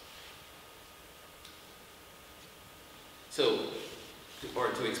 So,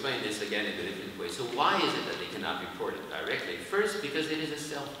 to explain this again in a different way, so why is it that they cannot report it directly? First, because it is a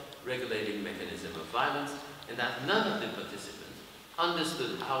self-regulating mechanism of violence, and that none of the participants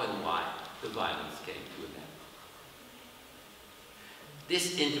understood how and why the violence came to an end.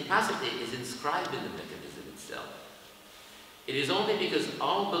 This incapacity is inscribed in the mechanism itself. It is only because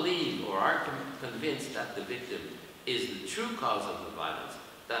all believe or are convinced that the victim is the true cause of the violence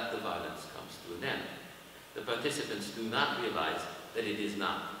that the violence comes to an end. The participants do not realize that it is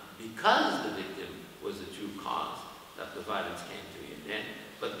not because the victim was the true cause that the violence came to an end,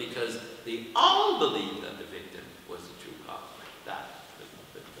 but because they all believe that the victim was the true cause that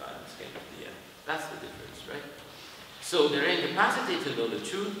the violence came to the end. That's the difference, right? So their incapacity to know the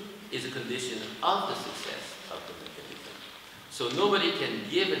truth is a condition of the success of the mechanism. So nobody can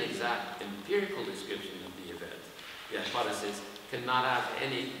give an exact empirical description of the event. The hypothesis cannot have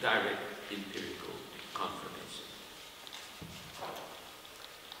any direct empirical confirmation.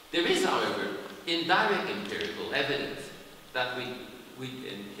 There is, however, indirect empirical evidence that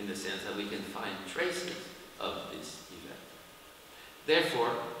in the sense that we can find traces of this event.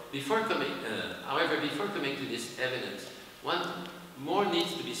 Therefore, before coming to this evidence, one more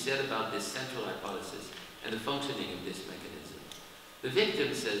needs to be said about this central hypothesis and the functioning of this mechanism. The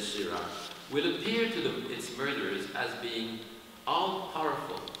victim, says Girard, will appear to its murderers as being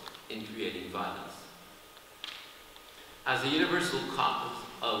all-powerful in creating violence. As the universal cause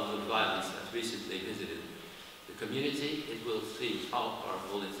of the violence that recently visited the community, it will see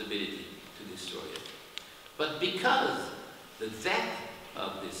all-powerful in its ability to destroy it. But because the death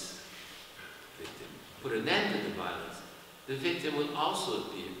of this victim put an end to the violence, the victim will also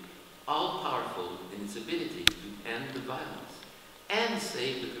appear all-powerful in its ability to end the violence and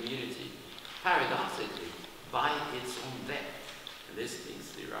save the community, paradoxically, by its own death. And this,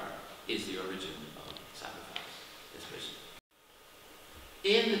 thinks Girard, is the origin of sacrifice, especially.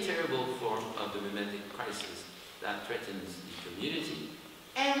 In the terrible form of the mimetic crisis that threatens the community,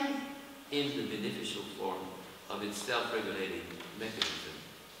 and in the beneficial form of its self-regulating mechanism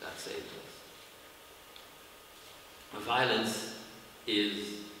that saves us. Violence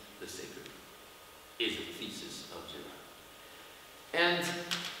is the sacred, is a thesis of Girard. And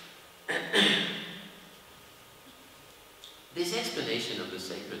this explanation of the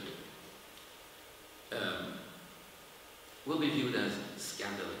sacred will be viewed as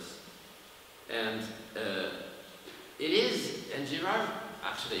scandalous. And it is, and Girard,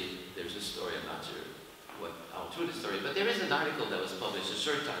 actually, there's a story, I'm not sure how true the story, but there is an article that was published a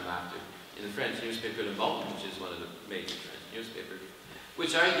short time after in the French newspaper Le Monde, which is one of the major French newspapers,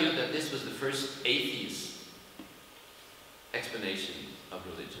 which argued that this was the first atheist explanation of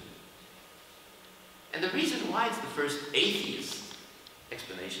religion. And the reason why it's the first atheist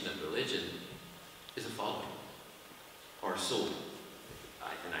explanation of religion is the following, or so,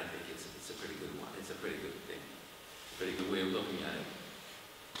 and I think it's a pretty good one. It's a pretty good thing, a pretty good way of looking at it.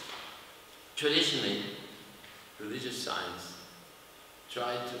 Traditionally, religious science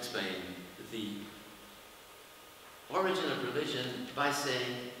tried to explain the origin of religion by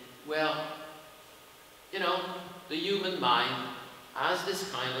saying, well, you know, the human mind has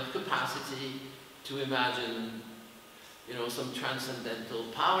this kind of capacity to imagine, you know, some transcendental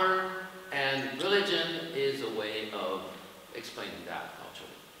power, and religion is a way of explaining that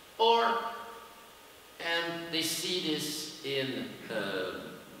culturally. Or, and they see this in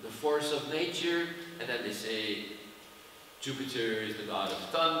the force of nature, and then they say Jupiter is the god of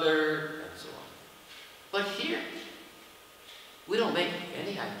thunder, and so on. But here, we don't make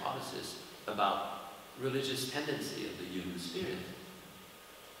any hypothesis about religious tendency of the human spirit.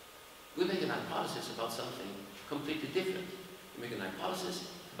 We make an hypothesis about something completely different. We make an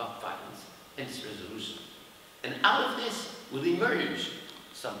hypothesis about violence and its resolution. And out of this will emerge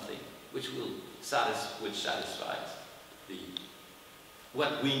something which satisfies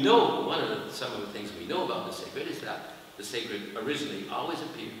what we know. Some of the things we know about the sacred is that the sacred originally always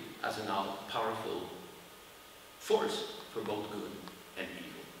appeared as a powerful force for both good and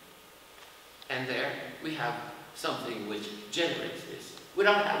evil. And there we have something which generates this,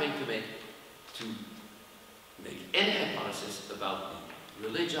 without having to make any hypothesis about the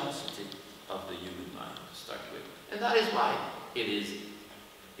religiosity of the human mind to start with. And that is why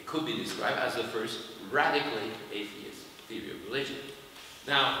it could be described as the first radically atheist theory of religion.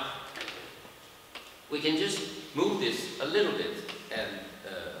 Now, we can just move this a little bit and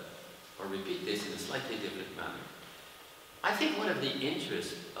or repeat this in a slightly different manner. I think one of the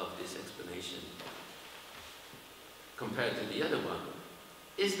interests of this explanation, compared to the other one,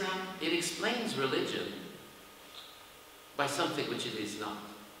 is that it explains religion by something which it is not.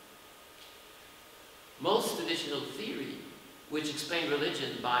 Most traditional theory, which explain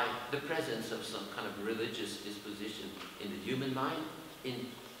religion by the presence of some kind of religious disposition in the human mind,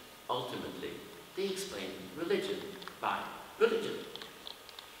 ultimately, they explain religion by religion.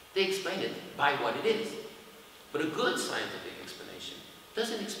 They explain it by what it is. But a good scientific explanation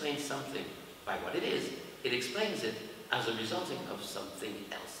doesn't explain something by what it is. It explains it as a resulting of something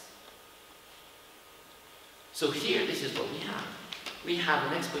else. So here, this is what we have. We have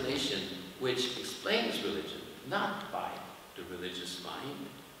an explanation which explains religion, not by the religious mind,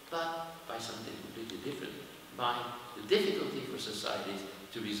 but by something completely different, by the difficulty for societies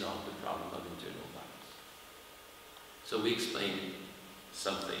to resolve the problem of internal violence. So we explain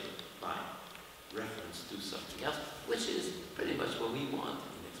something by reference to something else, which is pretty much what we want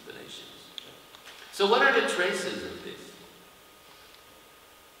in explanations. So what are the traces of this?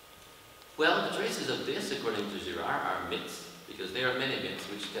 Well, the traces of this, according to Girard, are myths, because there are many myths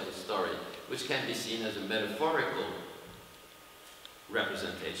which tell a story which can be seen as a metaphorical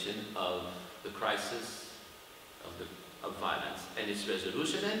representation of the crisis of violence and its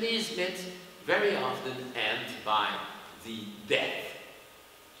resolution. And these myths very often end by the death,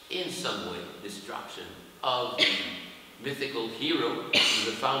 in some way, destruction of the mythical hero,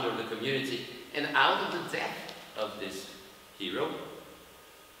 the founder of the community. And out of the death of this hero,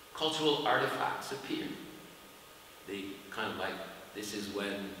 cultural artifacts appear. They kind of like, this is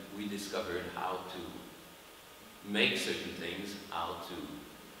when we discovered how to make certain things, how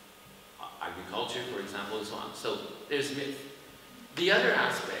to agriculture, for example, and so on. So there's myth. The other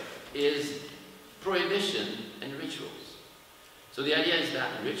aspect is prohibition and rituals. So the idea is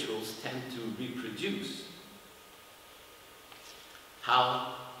that rituals tend to reproduce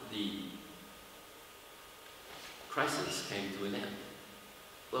how the crisis came to an end.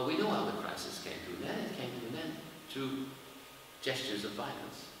 Well, we know how the crisis came to an end. It came to an end through gestures of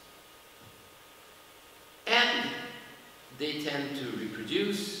violence. And they tend to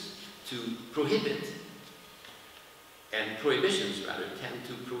reproduce, to prohibit, and prohibitions rather tend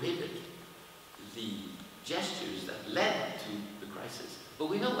to prohibit the gestures that led to the crisis. But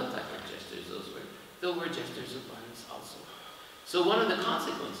we know what type of gestures those were. Those were gestures of violence also. So one of the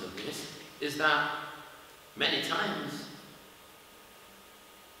consequences of this is that many times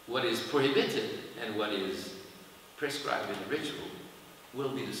what is prohibited and what is prescribed in a ritual will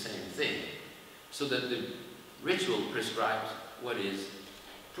be the same thing. So that the ritual prescribes what is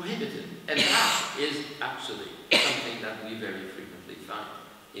prohibited. And that is actually something that we very frequently find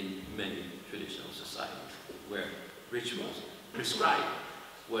in many traditional societies, where rituals prescribe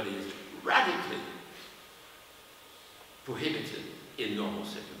what is radically prohibited in normal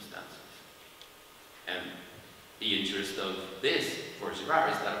circumstances. And the interest of this for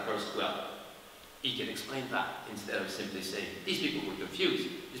Girard is that, of course, well, he can explain that instead of simply saying, these people were confused.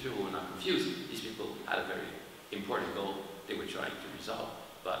 These people were not confused. These people had a very important goal they were trying to resolve,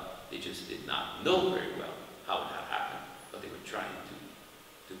 but they just did not know very well how it had happened, but they were trying to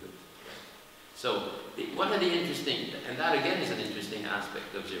do it. So one of the interesting, and that again is an interesting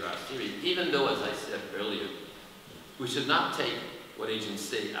aspect of Girard's theory, even though, as I said earlier, we should not take what agents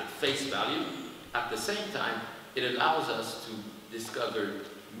say at face value, at the same time, it allows us to discover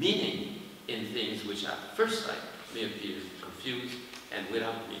meaning in things which at first sight may appear confused and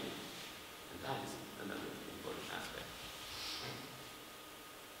without meaning. And that is another important aspect.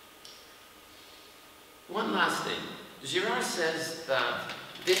 One last thing. Girard says that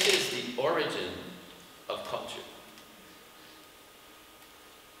this is the origin of culture.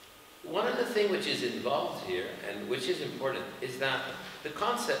 One of the things which is involved here, and which is important, is that the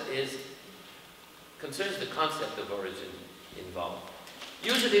concept concerns the concept of origin involved.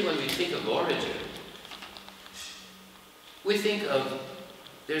 Usually when we think of origin, we think of,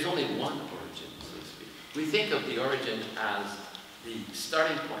 there's only one origin, so to speak. We think of the origin as the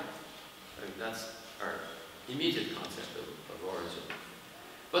starting point. I mean, that's our immediate concept of origin.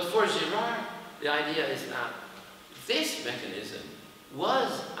 But for Girard, the idea is that this mechanism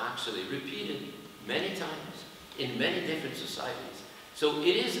was actually repeated many times in many different societies. So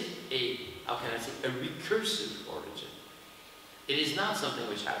it is a, how can I say, a recursive origin. It is not something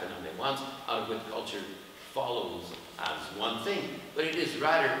which happened only once, out of which culture follows as one thing, but it is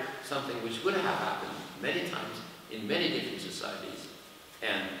rather something which would have happened many times in many different societies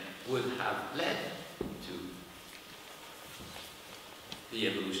and would have led to the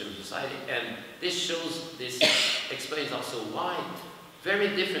evolution of society. And this explains also why very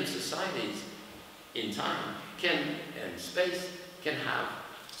different societies in time and space can have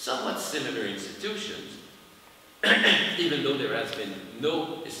somewhat similar institutions, even though there has been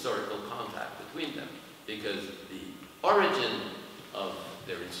no historical contact between them, because the origin of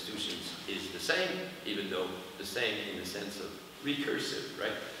their institutions is the same, even though the same in the sense of recursive,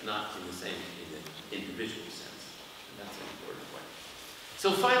 right? Not in the same in the individual sense. And that's an important point.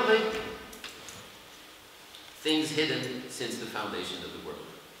 So finally, things hidden since the foundation of the world.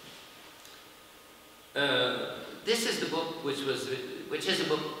 This is the book which is a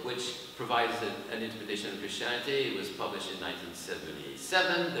book which provides an interpretation of Christianity. It was published in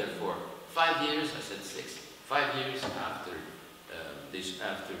 1977, therefore 5 years, I said 6, 5 years after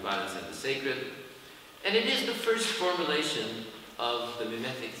Violence and the Sacred. And it is the first formulation of the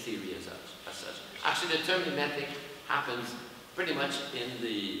mimetic theory as such. Actually, the term mimetic happens pretty much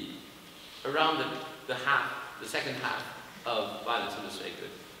around the second half of Violence and the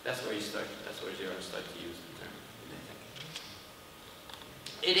Sacred. That's where Girard started to use the term mimetic.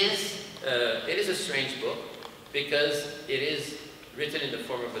 It is a strange book because it is written in the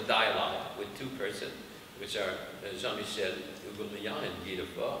form of a dialogue with two persons, which are Jean-Michel and Guy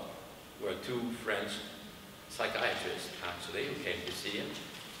Debord, who are two French psychiatrists, actually, who came to see him.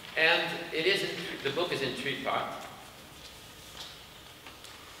 And the book is in 3 parts.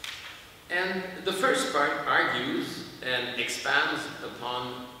 And the first part argues and expands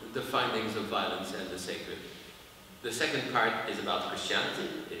upon the findings of Violence and the Sacred. The second part is about Christianity.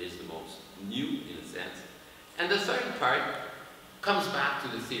 It is the most new, in a sense. And the third part comes back to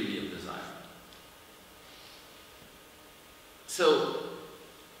the theory of desire. So,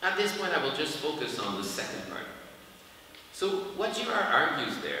 at this point, I will just focus on the second part. So, what Girard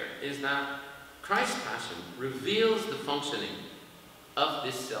argues there is that Christ's passion reveals the functioning of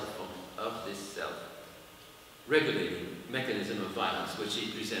this self-regulating mechanism of violence which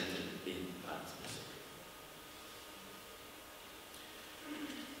he presented in Violence and the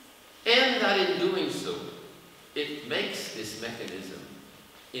Sacred. And that in doing so, it makes this mechanism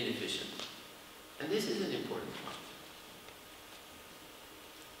inefficient. And this is an important point.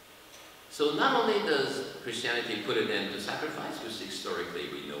 So not only does Christianity put an end to sacrifice, which historically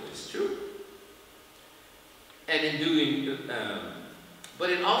we know is true, and in doing, but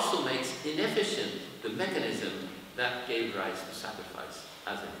it also makes inefficient the mechanism that gave rise to sacrifice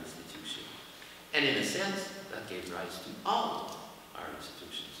as an institution. And in a sense, that gave rise to all our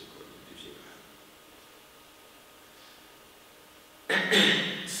institutions, according to Girard.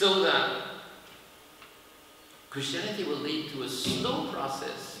 So that Christianity will lead to a slow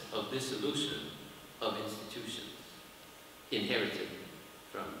process of dissolution of institutions inherited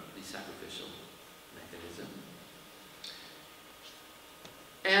from the sacrificial mechanism.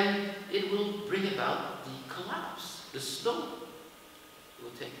 And it will bring about the collapse, the slope. It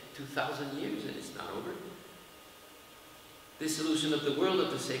will take 2,000 years and it's not over. Dissolution of the world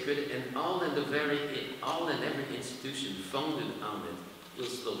of the sacred, and all and every institution founded on it will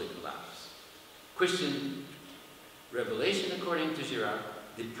slowly collapse. Christian revelation, according to Girard,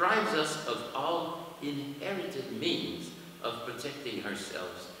 deprives us of all inherited means of protecting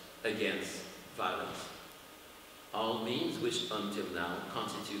ourselves against violence. All means which until now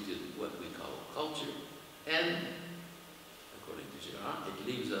constituted what we call culture, and according to Girard, it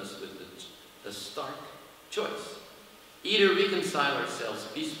leaves us with a stark choice. Either reconcile ourselves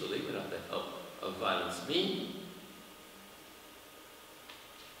peacefully without the help of violence means,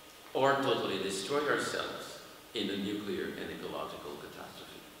 or totally destroy ourselves in a nuclear and ecological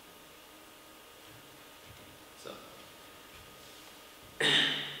catastrophe. So,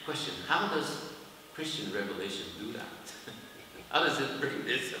 question, how does Christian revelation do that? How does it bring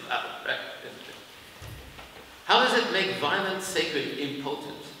this about? Right? How does it make violent sacred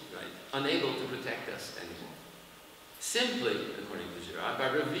impotent, right? Unable to protect us anymore? Simply, according to Girard, by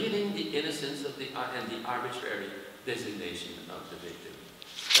revealing the innocence of and the arbitrary designation of the victim.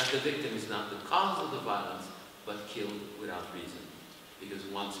 That the victim is not the cause of the violence, but killed without reason. Because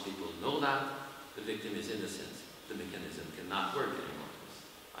once people know that the victim is innocent, the mechanism cannot work anymore.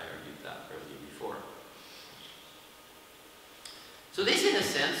 I argued that earlier before. So this, in a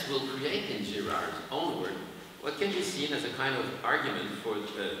sense, will create in Girard's own work what can be seen as a kind of argument for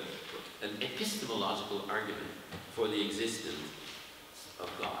an epistemological argument for the existence of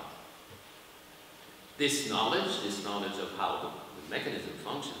God. This knowledge of how the mechanism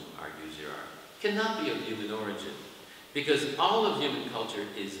functions, argues Girard, cannot be of human origin, because all of human culture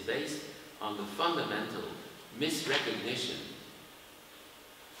is based on the fundamental misrecognition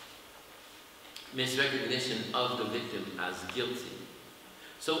of the victim as guilty.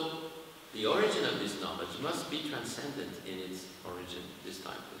 So the origin of this knowledge must be transcendent in its origin, this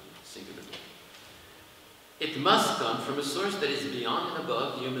time singular. It must come from a source that is beyond and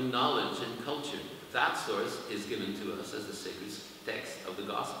above human knowledge and culture. That source is given to us as the sacred text of the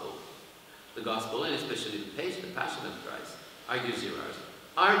Gospel. The Gospel, and especially the Passion of Christ, argues Girard,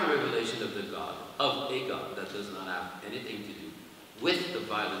 are the revelation of a God that does not have anything to do with the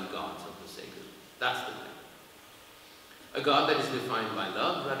violent gods of the sacred. That's the thing. A God that is defined by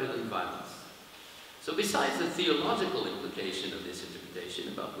love rather than violence. So besides the theological implication of this interpretation,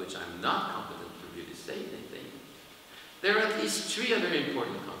 about which I'm not competent to really say anything, there are at least three other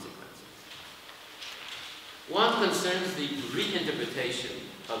important consequences. One concerns the reinterpretation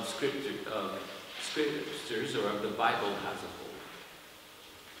of scriptures, or of the Bible as a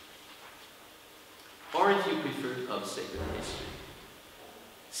whole. Or if you prefer, of sacred history.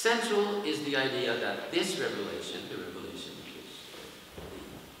 Central is the idea that this revelation, the revelation of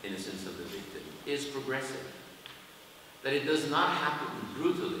the innocence of the victim, is progressive. That it does not happen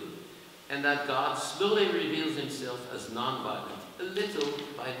brutally, and that God slowly reveals himself as non-violent, little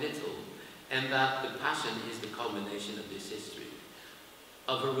by little, and that the Passion is the culmination of this history,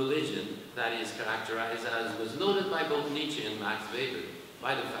 of a religion that is characterized, as was noted by both Nietzsche and Max Weber,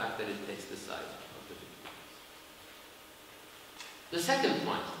 by the fact that it takes the side of the victim. The second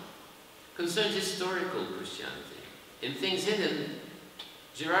point concerns historical Christianity. In Things Hidden,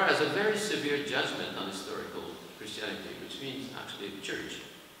 Girard has a very severe judgment on historical Christianity, which means actually the church,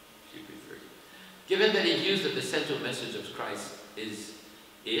 if you prefer. Given that he views that the central message of Christ is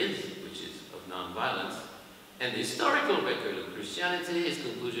which is of non-violence, and the historical record of Christianity, his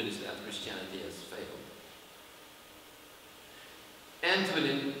conclusion is that Christianity has failed. And to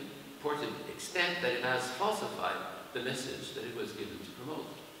an important extent, that it has falsified the message that it was given to promote.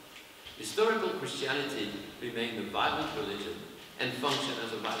 Historical Christianity remained a violent religion and functioned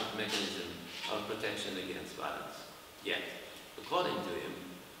as a violent mechanism of protection against violence. Yet, according to him,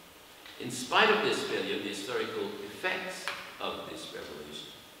 in spite of this failure, the historical effects of this revelation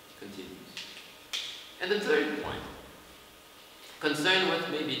continues. And the third point concerns what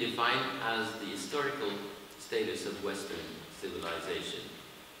may be defined as the historical status of Western civilization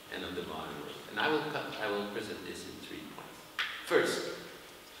and of the modern world. And I will present this in 3 points. First,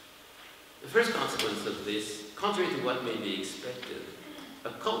 the first consequence of this, contrary to what may be expected,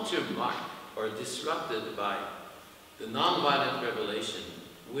 a culture marked or disrupted by the non-violent revelation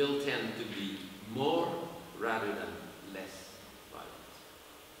will tend to be more rather than less violent.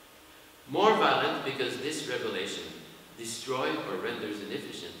 More violent because this revelation destroys or renders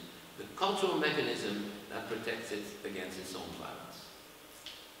inefficient the cultural mechanism that protects it against its own violence.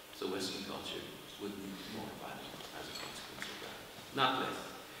 So Western culture would be more violent as a consequence of that, not less.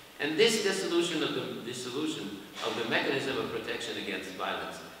 And this dissolution of the mechanism of protection against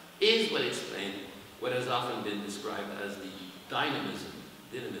violence is what explains what has often been described as the dynamism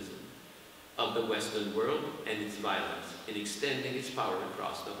of the Western world and its violence in extending its power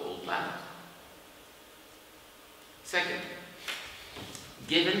across the whole planet. Second,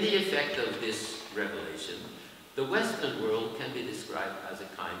 given the effect of this revelation, the Western world can be described as a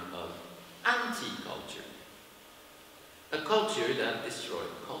kind of anti-culture, a culture that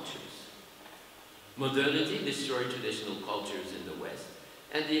destroyed cultures. Modernity destroyed traditional cultures in the West,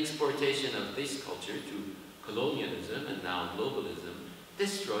 and the exportation of this culture to colonialism and now globalism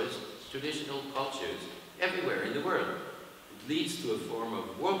destroys traditional cultures everywhere in the world. It leads to a form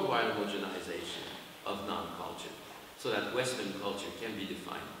of worldwide homogenization of non-culture, so that Western culture can be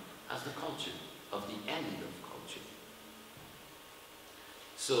defined as the culture of the end of culture.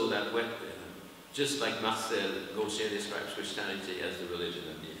 So that just like Marcel Gaucher describes Christianity as the religion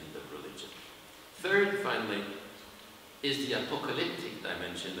of the end of religion. Third, finally, is the apocalyptic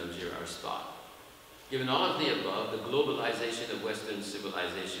dimension of Girard's thought. Given all of the above, the globalization of Western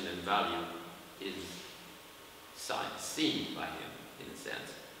civilization and value is seen by him, in a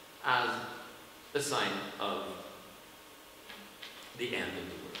sense, as a sign of the end of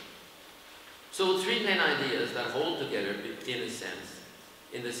the world. So three main ideas that hold together in the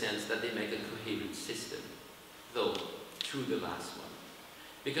sense that they make a coherent system, though through the last one.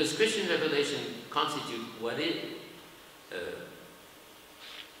 Because Christian revelation constitutes what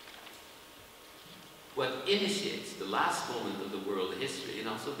initiates the last moment of the world history, and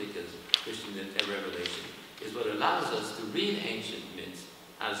also because Christian revelation is what allows us to read ancient myths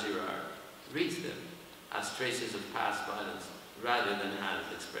as Girard reads them, as traces of past violence, rather than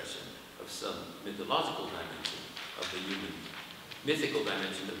as expression of some mythological dimension of the human, mythical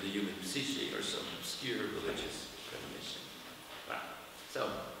dimension of the human psyche, or some obscure religious premonition. Wow. So,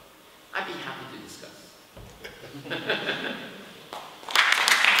 I'd be happy to discuss.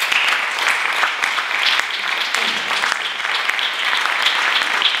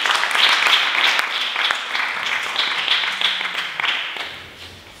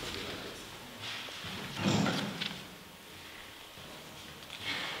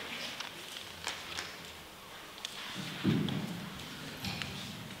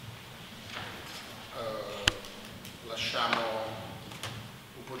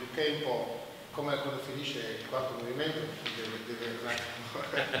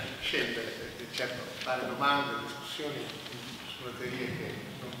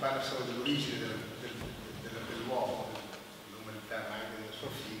 dell'uomo, dell'umanità, ma anche della sua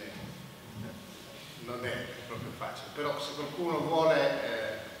fine, non è proprio facile. Però se qualcuno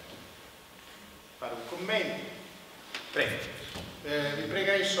vuole fare un commento, prego. Vi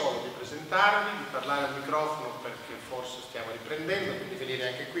pregherei solo di presentarvi, di parlare al microfono perché forse stiamo riprendendo, quindi venire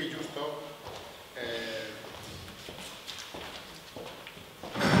anche qui, giusto?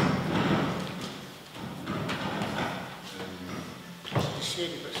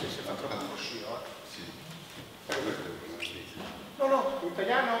 Siedi perché si fa troppo fruscio, Sì. No, in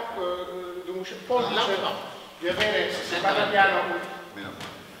italiano Dumouchel di avere, se si parla piano,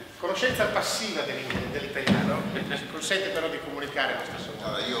 conoscenza passiva dell'italiano, ci consente però di comunicare lo stesso modo.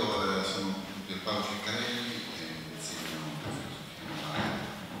 Allora, io sono Paolo Ceccarelli e insegno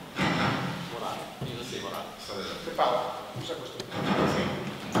morale. Io non sei morale. Se Paolo, usa questo microfono.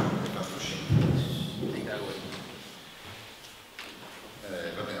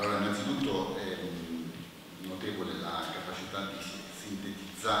 Vabbè, allora innanzitutto è notevole la capacità di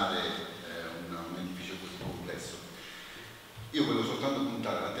sintetizzare un edificio così complesso. Io volevo soltanto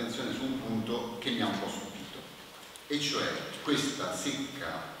puntare l'attenzione su un punto che mi ha un po' stupito, e cioè questa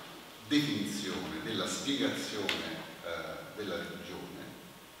secca definizione della spiegazione della religione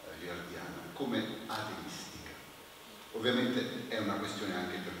girardiana come ateistica. Ovviamente è una questione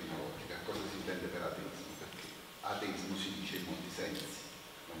anche terminologica, cosa si intende per ateismo, perché ateismo si dice in molti sensi,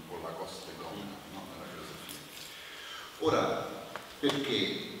 è un po' la costa economica, no? Nella filosofia. Ora,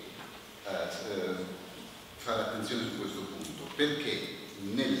 perché fare attenzione su questo punto? Perché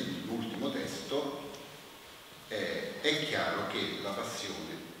nell'ultimo testo è chiaro che la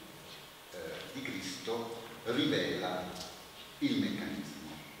passione di Cristo rivela il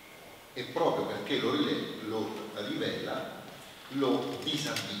meccanismo, e proprio perché lo rivela lo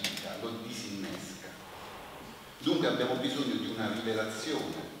disabilita, lo disinnesca. Dunque abbiamo bisogno di una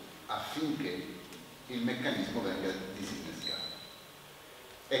rivelazione affinché il meccanismo venga disinnescato.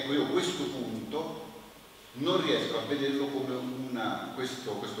 Ecco, io questo punto non riesco a vederlo come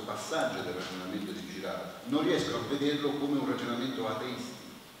questo passaggio del ragionamento di Girard, non riesco a vederlo come un ragionamento ateistico.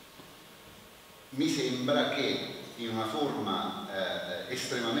 mi sembra che in una forma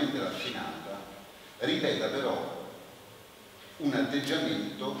estremamente raffinata ripeta però un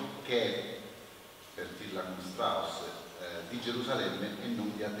atteggiamento che è, per dirla con Strauss, di Gerusalemme e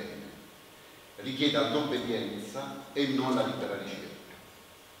non di Atene. Richieda l'obbedienza e non la libera ricerca.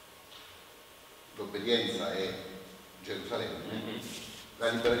 L'obbedienza è Gerusalemme, la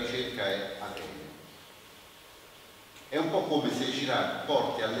libera ricerca è Atene. È un po' come se Girard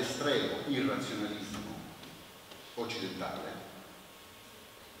porti all'estremo il razionalismo occidentale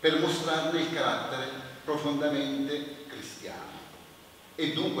per mostrarne il carattere profondamente cristiano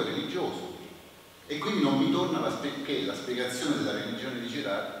e dunque religioso, e quindi non mi torna che la spiegazione della religione di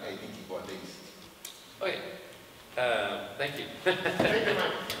Girard è di tipo ateistico. Okay, thank you.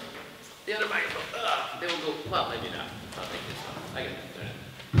 The other microphone, they will go, well, maybe not. I'll take this one. I can turn it.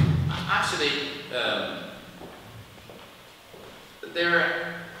 Actually,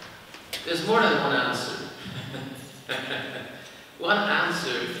 there's more than one answer. One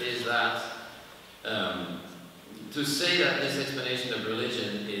answer is that to say that this explanation of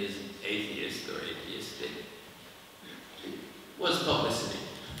religion is atheist or atheistic was publicity.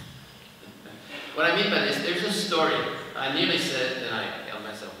 What I mean by this, there's a story. I nearly said, and I held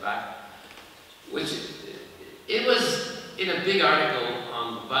myself back, which it was in a big article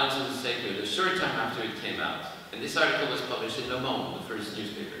on violence in the sacred a short time after it came out. And this article was published in Le Monde, the first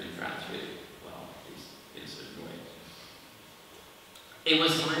newspaper in France, really, well, at least in a certain way. It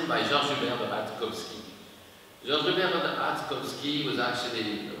was signed by Georges-Hubert de Ratkovsky. Georges-Hubert de Ratkovsky was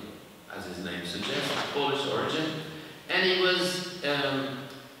actually, as his name suggests, of Polish origin, and he was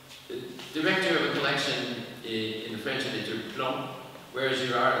director of a collection in the French editor Plon, where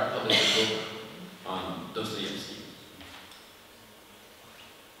Girard had published a book on Dostoevsky.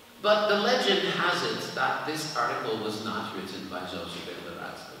 But the legend has it that this article was not written by Georges-Hubert de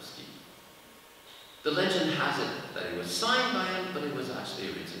Ratkovsky. The legend has it that it was signed by him, but it was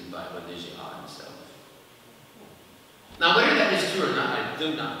actually written by René Girard himself. Now, whether that is true or not, I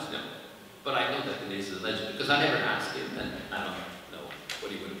do not know. But I know that it is a legend, because I never asked him, and I don't know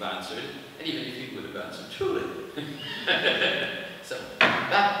what he would have answered, and even if he would have answered truly. So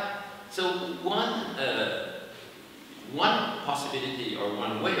one possibility or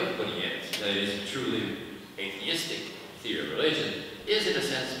one way of putting it that is truly atheistic theory of religion is, in a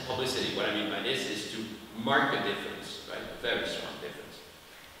sense, publicity. What I mean by this is to mark a difference, right? A very strong difference.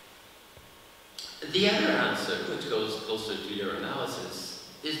 The other answer, which goes closer to your analysis,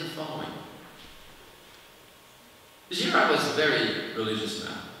 is the following. Girard was a very religious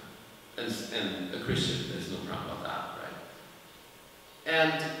man, and a Christian, there's no problem about that, right?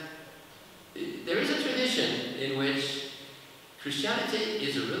 And there is a tradition in which Christianity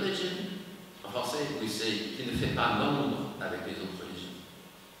is a religion, en français we say, qui ne fait pas nombre avec les autres religions,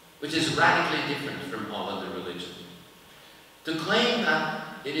 which is radically different from all other religions. To claim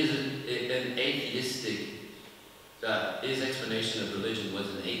that it is an atheistic, that his explanation of religion was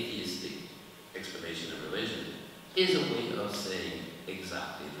an atheistic explanation of religion, is a way of saying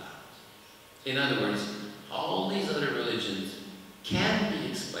exactly that. In other words, all these other religions can be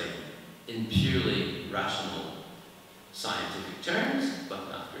explained in purely rational scientific terms, but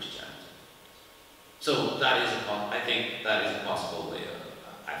not Christianity. So that is, I think that is a possible way of,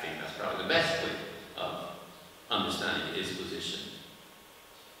 I think that's probably the best way of understanding his position.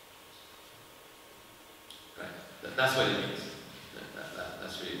 Right? That's what it means.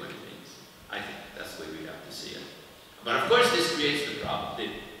 That's really what it means. I think that's the way we have to see it. But of course this creates the problem.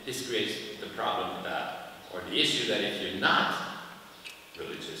 This creates the problem that, or the issue that if you're not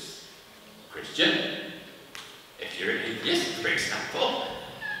religious Christian, if you're an atheist, for example,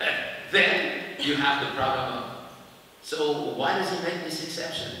 then you have the problem of, so why does he make this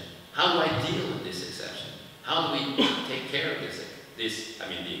exception? How do I deal with this exception? How do we take care of this, I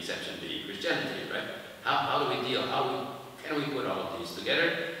mean the exception being Christianity, right? How do we deal? Can we put all of these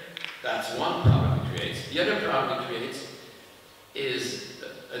together? That's one problem it creates. The other problem it creates is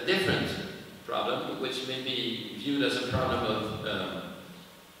a different problem, which may be viewed as a problem of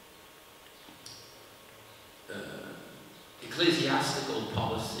ecclesiastical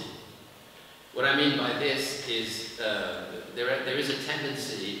policy. What I mean by this is there is a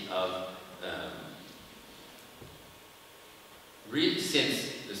tendency of,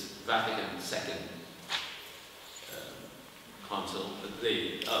 since this Vatican II Council, of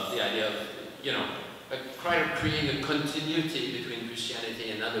the idea of, you know, creating a continuity between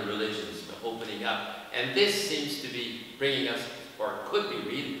Christianity and other religions, opening up, and this seems to be bringing us, or could be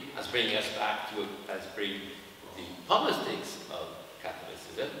read as bringing us back to, as bringing the politics of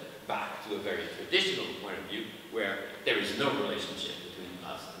Catholicism back to a very traditional point of view, where there is no relationship between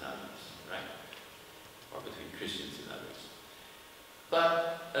us and others, right? or between Christians and others.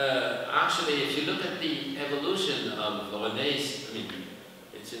 But actually, if you look at the evolution of René's, I mean,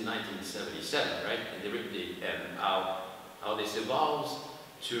 it's in 1977, right? And how this evolves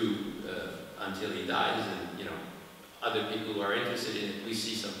to until he dies, and you know, other people who are interested in it, we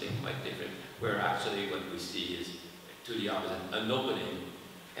see something quite different. Where actually what we see is to the opposite, an opening,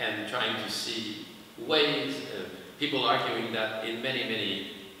 and trying to see ways. People arguing that in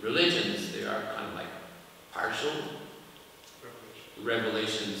many religions there are kind of like partial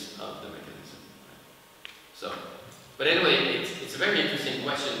revelations of the mechanism. So, but anyway, it's a very interesting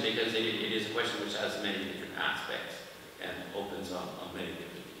question because it is a question which has many different aspects and opens on many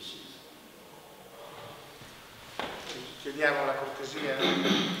different issues. Chiediamo la cortesia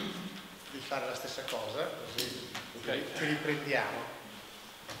di fare la stessa cosa, così ci riprendiamo.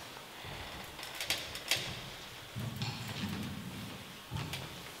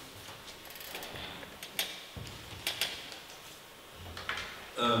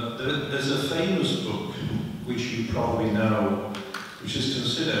 There's a famous book, which you probably know, which is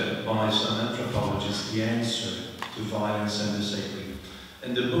considered by some anthropologists the answer to violence and the sacred.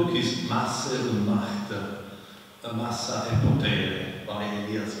 And the book is Massa e Macht, Massa e Potere, by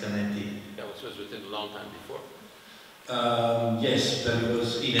Elias Canetti. Yeah, which was written a long time before. Yes, but it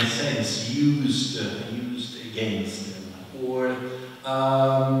was in a sense used against them. Or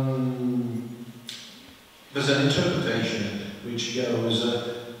there's an interpretation which goes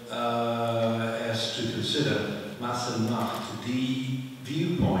as to consider Masse und Macht the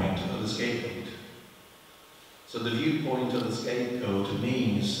viewpoint of the scapegoat. So the viewpoint of the scapegoat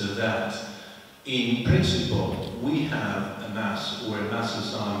means that in principle we have a mass or a mass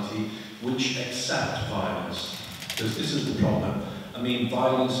society which accept violence. Because this is the problem. I mean,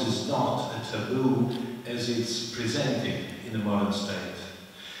 violence is not a taboo as it's presented in the modern state.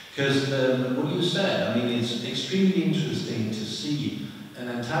 Because what you said, I mean, it's extremely interesting to see an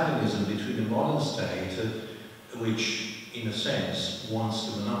antagonism between the modern state, which, in a sense, wants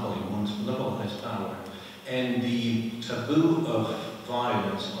to monopolize power, and the taboo of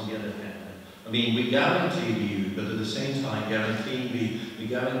violence, on the other hand. I mean, we guarantee you, but at the same time, we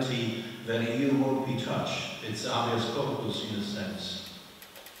guarantee that you won't be touched. It's habeas corpus, in a sense,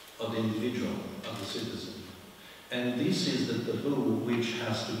 of the individual, of the citizen. And this is the taboo which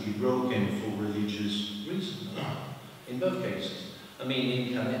has to be broken for religious reasons, in both cases. I mean,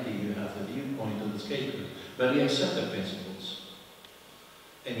 in Canetti you have the viewpoint of the scapegoat, but you accept the principles.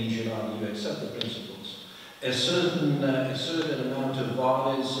 And in Girard you accept the principles. A certain amount of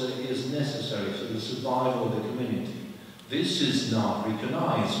violence is necessary for the survival of the community. This is not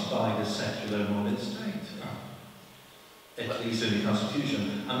recognized by the secular modern state, at least in the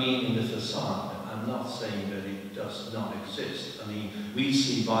Constitution. I mean, in the facade, I'm not saying that it does not exist. I mean, we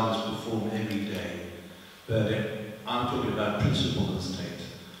see violence performed every day, but I'm talking about principle of the state.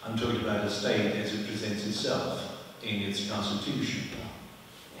 I'm talking about the state as it presents itself in its Constitution.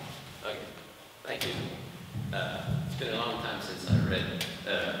 Okay, thank you. It's been a long time since I read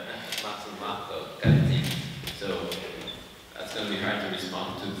Max and Marco Canetti, so that's going to be hard to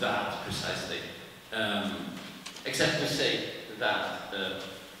respond to that precisely. Except to say that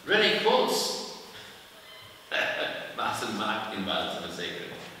René quotes Max and Mark in Violence and the Sacred,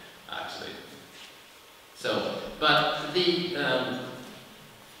 actually. So, but the,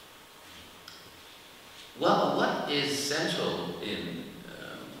 well, what is central in,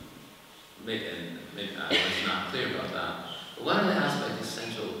 maybe I was not clear about that, but one of the aspects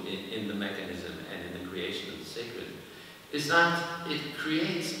essential in the mechanism and in the creation of the sacred is that it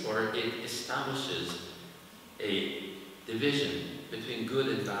creates or it establishes a division between good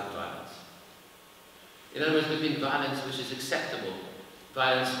and bad violence. In other words, between violence which is acceptable,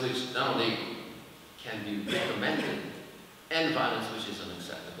 violence which not only can be recommended, and violence which is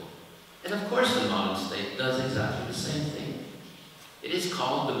unacceptable. And of course the modern state does exactly the same thing. It is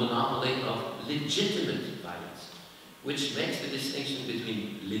called the monopoly of legitimate violence, which makes the distinction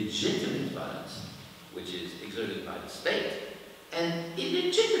between legitimate violence, which is exerted by the state, and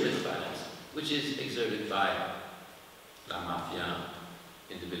illegitimate violence, which is exerted by la mafia,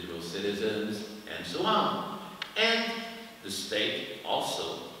 individual citizens, and so on. And the state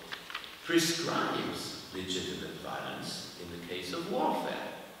also prescribes legitimate violence in the case of warfare.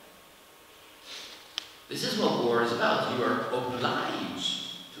 This is what war is about. You are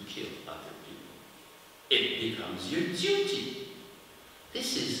obliged to kill other people. It becomes your duty.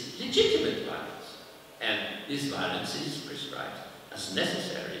 This is legitimate violence. And this violence is prescribed as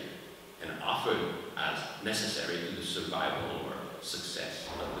necessary and offered as necessary to the survival or success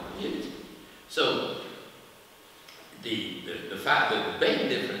of the community. So the fact that the big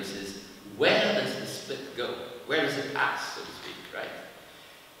difference is where does the split go? Where does it pass, so to speak, right?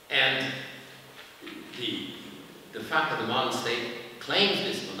 And the fact that the modern state claims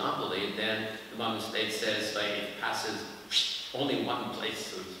this monopoly, then the modern state says, like, it passes only one place,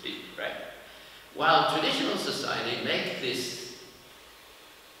 so to speak, right? While traditional society make this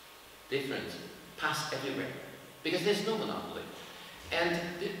difference pass everywhere, because there's no monopoly. And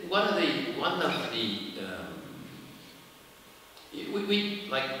one of the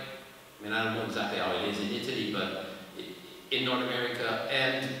like, I mean, I don't know exactly how it is in Italy, but in North America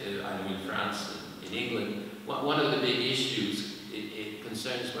and I know in France and in England, one of the big issues, it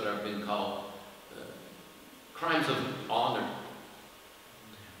concerns what have been called crimes of honor,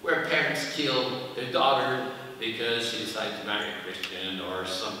 where parents kill their daughter because she decided to marry a Christian or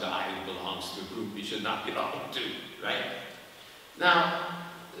some guy who belongs to a group he should not belong to, right? Now,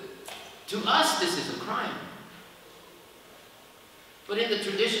 to us, this is a crime. But in the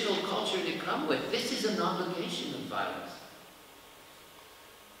traditional culture they come with, this is an obligation of violence.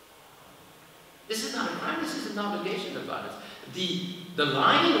 This is not a crime, this is an obligation of violence. The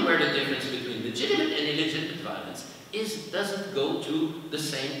line where the difference between legitimate and illegitimate violence doesn't go to the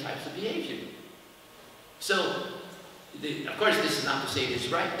same types of behavior. So, of course, this is not to say this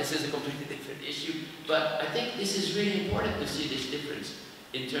is right, this is a completely different issue, but I think this is really important to see this difference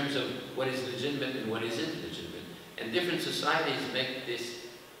in terms of what is legitimate and what isn't legitimate. And different societies make this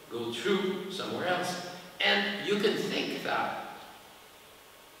go through somewhere else. And you can think that,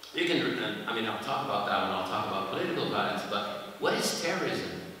 you can, I mean, I'll talk about that when I'll talk about political violence, but what is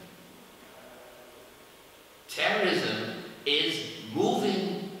terrorism? Terrorism is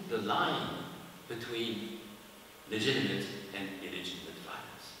moving the line between legitimate and illegitimate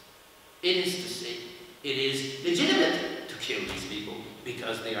violence. It is to say, it is legitimate to kill these people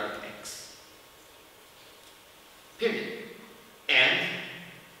because they are X. Period. And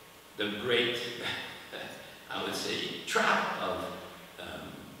the great, I would say, trap of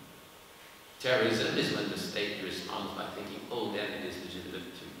terrorism is when the state responds by thinking, oh, then it is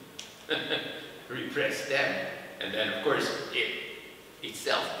legitimate to repress them. And then, of course, it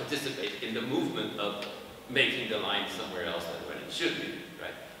itself participates in the movement of making the line somewhere else than when it should be,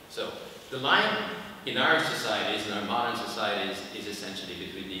 right? So, the line in our societies, in our modern societies, is essentially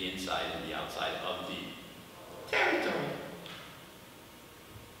between the inside and the outside of the territory.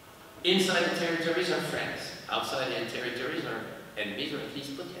 Inside the territories are friends. Outside the territories are enemies, or at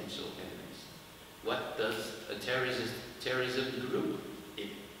least potential enemies. What does a terrorism group? It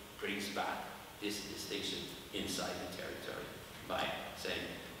brings back this distinction inside the territory by saying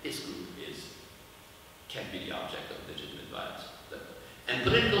this group can be the object of legitimate violence. And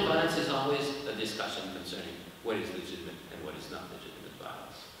political violence is always a discussion concerning what is legitimate and what is not legitimate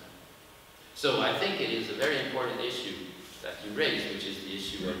violence. So I think it is a very important issue that you raised, which is the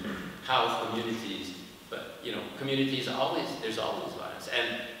issue of how communities, but you know, communities there's always violence.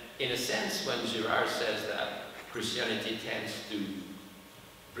 And in a sense, when Girard says that Christianity tends to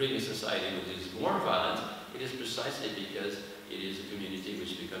bring a society which is more violent, it is precisely because it is a community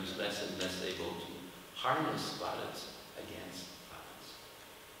which becomes less and less able to harness violence against violence.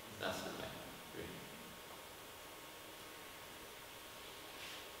 That's the point, really.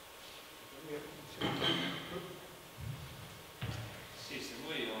 Sì, se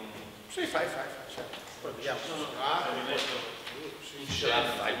vuoi un... Sì, fai, certo. Poi vediamo.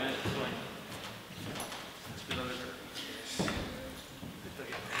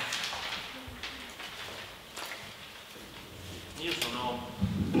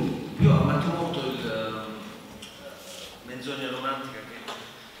 Io ho amato molto il Menzogna romantica che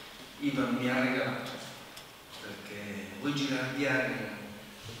Ivan mi ha regalato, perché voi girardiani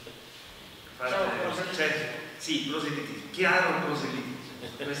fate, cioè, sì, proselitismo, chiaro proselitismo.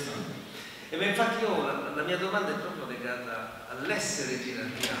 E ma infatti io la mia domanda è proprio legata all'essere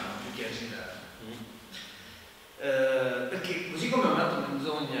girardiano più che a girare. Perché così come ho amato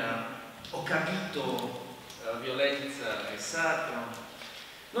Menzogna, ho capito la violenza è sacra,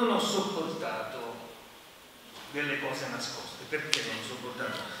 non ho sopportato delle cose nascoste. Perché non ho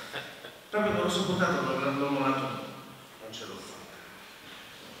sopportato? Proprio non ho sopportato, l'ho molato, non ce l'ho fatta.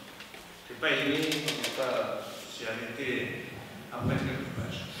 Che poi i miei non fa si arrêté a perdere il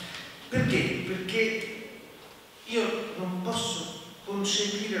coraggio. Perché? Perché io non posso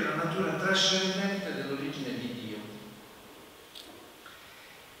concepire la natura trascendente dell'origine di Dio.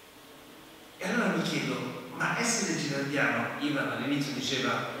 E allora mi chiedo, ma essere girardiano, Ivan all'inizio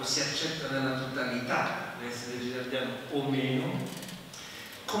diceva o si accetta nella totalità l'essere girardiano o meno,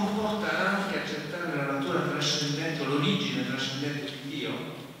 comporta anche accettare la natura trascendente o l'origine trascendente di Dio?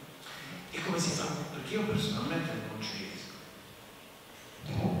 E come si fa? Perché io personalmente non ci riesco.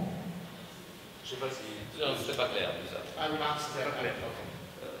 vas-y. Non, c'était pas clair, tout ça. Ah, C'est pas clair.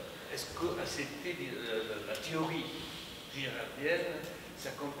 Est-ce que la théorie girardienne,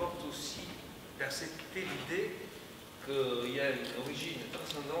 ça comporte aussi d'accepter l'idée qu'il y a une origine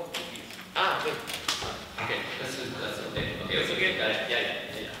transcendante de Dieu? Ah, oui. Okay, that's okay. Okay, That's okay?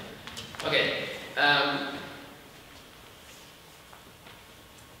 Yeah. Okay.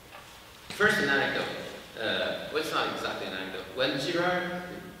 First, an anecdote. Well, it's not exactly an anecdote. When Girard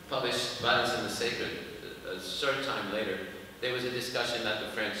published Violence and the Sacred, a short time later, there was a discussion at the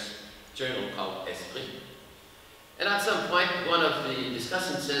French journal called Esprit. And at some point, one of the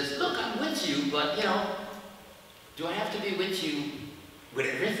discussants says, look, I'm with you, but, you know, do I have to be with you with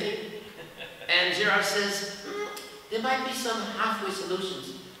everything? And Girard says, there might be some halfway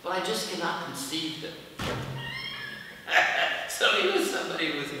solutions, but I just cannot conceive them. So he was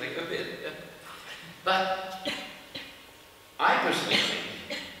somebody who was like a bit. But I personally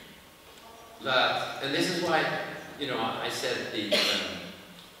think that, and this is why, you know, I said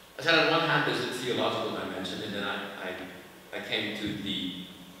on one hand there's a theological dimension, and then I came to the,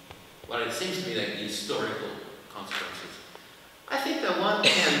 what it seems to me like the historical consequences. I think that one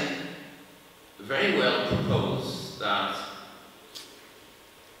can very well propose that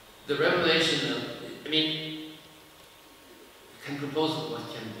the revelation of, I mean, can propose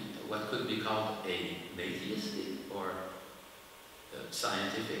what could be called a atheistic or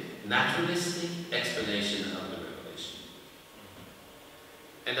scientific, naturalistic explanation of the revelation.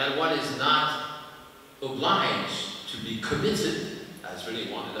 And that one is not obliged to be committed, as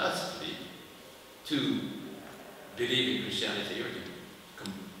René wanted us to be, to believe in Christianity or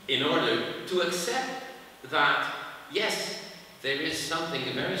in order to accept that, yes, there is something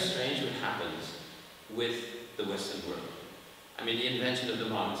very strange that happens with the Western world. I mean, the invention of the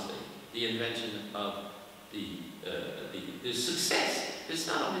modern state, the invention of the success. It's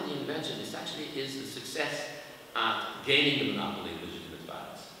not only the invention, it actually is the success at gaining the monopoly of legitimate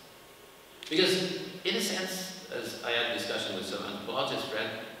violence. Because, in a sense, as I had a discussion with some anthropologists,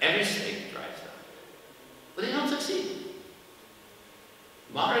 every state tries that. But they don't succeed.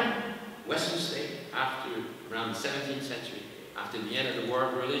 Modern Western state, after around the 17th century, after the end of the war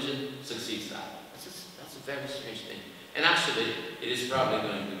of religion, succeeds that. That's a very strange thing. And actually, it is probably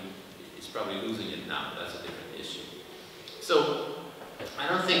it's probably losing it now, but that's a different issue. So, I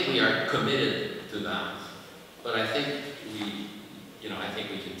don't think we are committed to that, but I think I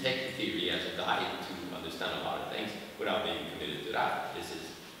think we can take the theory as a guide to understand a lot of things without being committed to that. This is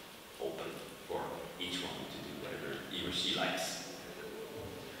open for each one to do whatever he or she likes.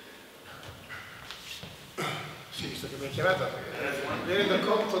 Sì, visto che mi hai chiamato, mi rendo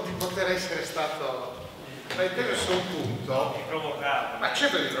conto di poter essere stato frainteso su un punto. Di provocare. Ma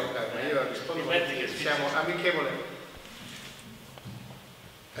certo di provocare, ma io rispondo che siamo amichevoli.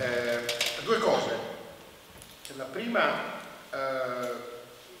 Due cose. La prima,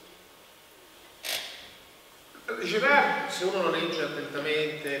 Girard, se uno lo legge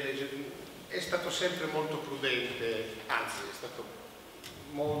attentamente, è stato sempre molto prudente, anzi è stato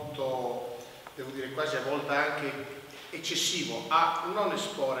molto, devo dire quasi a volte anche eccessivo a non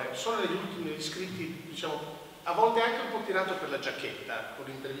esporre, solo negli ultimi scritti, diciamo, a volte anche un po' tirato per la giacchetta, con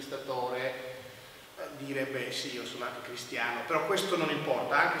l'intervistatore, dire, beh sì, io sono anche cristiano, però questo non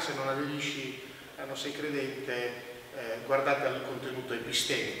importa, anche se non aderisci, non sei credente, guardate al contenuto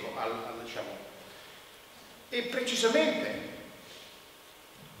epistemico, diciamo. E precisamente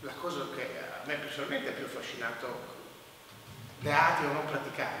la cosa che a me personalmente ha più affascinato, beati o non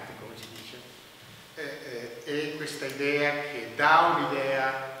praticanti, come si dice, è questa idea che dà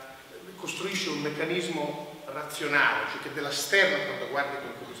un'idea, costruisce un meccanismo razionale, cioè che dell'esterno, quando guardi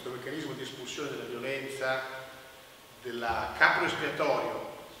con questo meccanismo di espulsione della violenza, del capro espiatorio,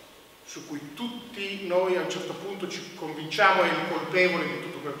 su cui tutti noi a un certo punto ci convinciamo è il colpevole di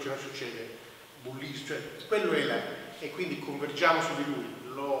tutto quello che ci succede, bullismo, cioè quello è e quindi convergiamo su di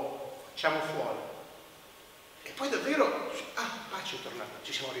lui, lo facciamo fuori. E poi davvero, pace è tornata,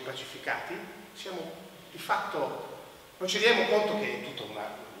 ci siamo ripacificati, siamo di fatto, non ci rendiamo conto che è tutto un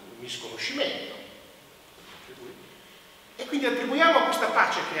misconoscimento. E quindi attribuiamo a questa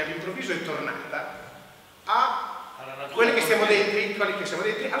pace che all'improvviso è tornata a quelli che siamo dentro,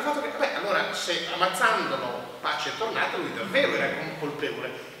 al fatto che, beh, allora se ammazzandolo pace è tornata, lui davvero era un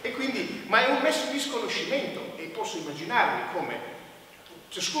colpevole. E quindi, ma è un misconoscimento, e posso immaginarmi come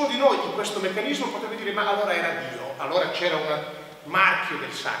ciascuno di noi in questo meccanismo potrebbe dire, ma allora era Dio, allora c'era un marchio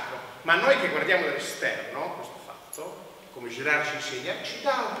del sacro. Ma noi che guardiamo dall'esterno, questo fatto, come Girard ci insegna, ci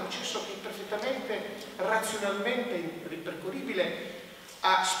dà un processo che è perfettamente, razionalmente ripercorribile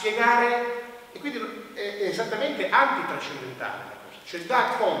a spiegare, e quindi è esattamente antitrascendentale la cosa, cioè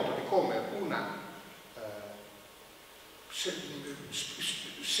dà conto di come una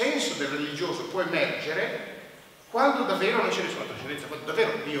senso del religioso può emergere quando davvero non c'è nessuna trascendenza, quando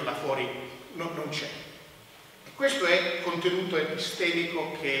davvero Dio là fuori non c'è. E questo è il contenuto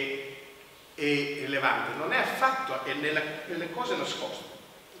epistemico che è rilevante, non è affatto, è nelle cose nascoste.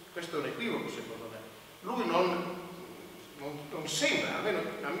 Questo è un equivoco secondo me. Lui non sembra, almeno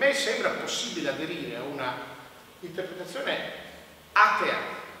a me sembra possibile aderire a una interpretazione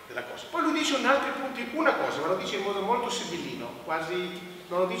atea della cosa. Poi lui dice in altri punti una cosa, ma lo dice in modo molto sibillino, quasi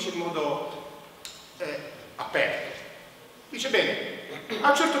non lo dice in modo aperto. Dice bene, a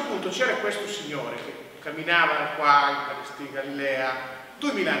un certo punto c'era questo signore che camminava qua in Palestina, in Galilea,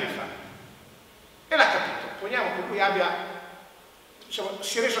 2000 anni fa, e l'ha capito. Poniamo che lui abbia, diciamo,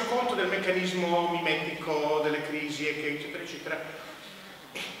 si è reso conto del meccanismo mimetico delle crisi e che eccetera eccetera.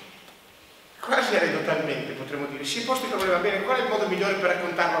 Quasi aneddotalmente potremmo dire, si è posto il problema, bene, qual è il modo migliore per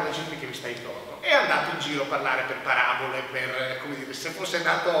raccontarlo alla gente che mi sta intorno? È andato in giro a parlare per parabole, per, come dire, se fosse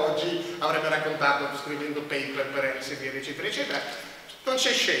nato oggi avrebbe raccontato scrivendo paper per Elsevier eccetera eccetera. Non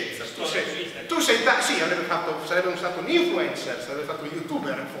c'è scienza, tu sei sì, sarebbe stato un influencer, sarebbe fatto un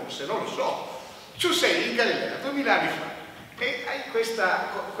youtuber forse, non lo so. Tu sei in Galilea 2000 anni fa e hai questa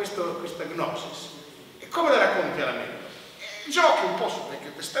gnosis. E come la racconti alla mente? Giochi un po' sul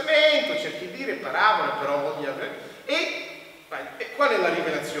Vecchio Testamento, cerchi di dire parabole, però e qual è la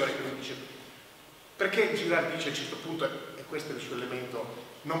rivelazione che lui dice? Perché Girard dice a un certo punto, e questo è il suo elemento,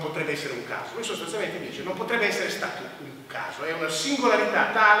 non potrebbe essere un caso. Lui sostanzialmente dice non potrebbe essere stato un caso, è una singolarità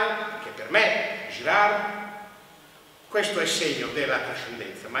tale che per me, Girard, questo è segno della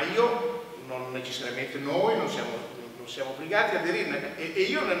trascendenza, ma io non necessariamente, noi non siamo obbligati ad aderirne, e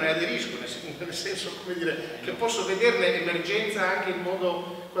io non ne aderisco, nel senso, come dire, che posso vederne emergenza anche in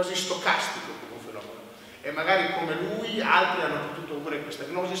modo quasi stocastico come un fenomeno, e magari come lui altri hanno potuto avere questa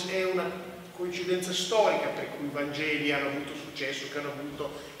gnosis. È una coincidenza storica per cui i Vangeli hanno avuto successo che hanno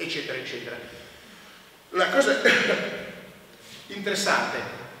avuto, eccetera eccetera. La cosa interessante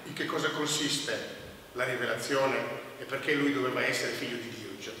in che cosa consiste la rivelazione e perché lui doveva essere figlio di Dio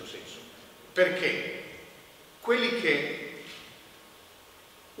in un certo senso, perché quelli che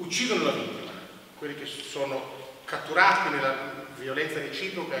uccidono la vittima, quelli che sono catturati nella violenza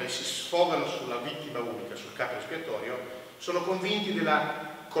reciproca e si sfogano sulla vittima unica, sul capo espiatorio, sono convinti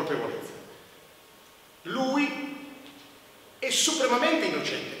della colpevolezza. Lui è supremamente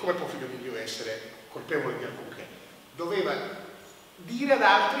innocente, come può figlio di Dio essere colpevole di alcunché? Doveva dire ad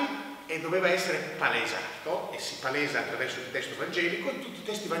altri e doveva essere palesato, e si palesa attraverso il testo evangelico. Tutti i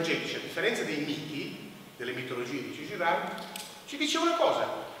testi evangelici, a differenza dei miti, delle mitologie di Girard, ci dice una cosa: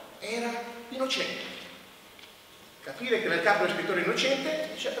 era innocente. Capire che nel capo espiatorio è innocente,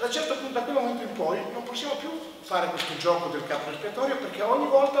 cioè, da un certo punto, da quel momento in poi, non possiamo più fare questo gioco del capo espiatorio, perché ogni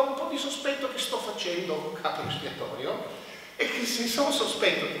volta ho un po' di sospetto che sto facendo un capo espiatorio, e che se sono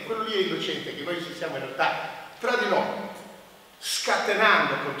sospetto che quello lì è innocente, che noi ci siamo in realtà tra di noi,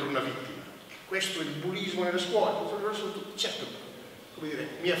 scatenando contro una vittima. E questo è il bullismo nelle scuole. Certo, come dire,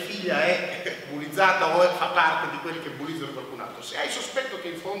 mia figlia è bullizzata o fa parte di quelli che bullizzano qualcun altro. Se hai sospetto che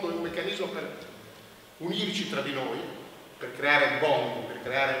in fondo è un meccanismo per unirci tra di noi, per creare bond, per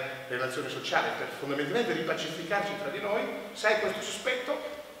creare relazione sociale, per fondamentalmente ripacificarci tra di noi, se hai questo sospetto,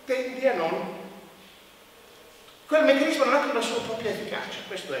 tendi a non... Quel meccanismo non ha più la sua propria efficacia,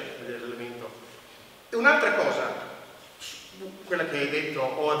 questo è l'elemento. E un'altra cosa, quella che hai detto,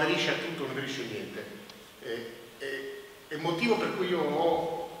 o aderisce a tutto o non aderisce a niente, è il motivo per cui io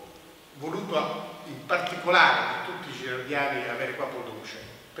ho voluto in particolare di tutti i girardiani avere qua Paul Dumouchel,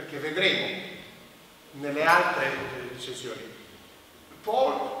 perché vedremo nelle altre sessioni.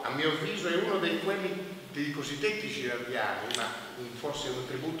 Paul, a mio avviso, è uno dei cosiddetti girardiani, ma forse un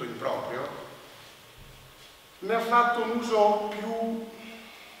tributo improprio, ne ha fatto un uso più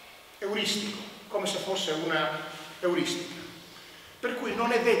euristico, come se fosse una euristica. Per cui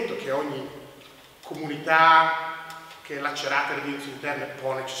non è detto che ogni comunità che è lacerata dalle violenze interne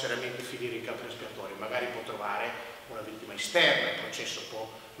può necessariamente finire in campo espiatorio, magari può trovare una vittima esterna, il processo può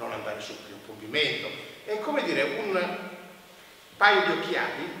non andare su più un compimento. È come dire un paio di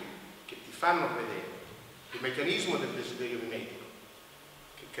occhiali che ti fanno vedere il meccanismo del desiderio mimetico,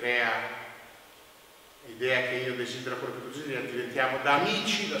 che crea l'idea che io desidero quello che tu desideri, diventiamo da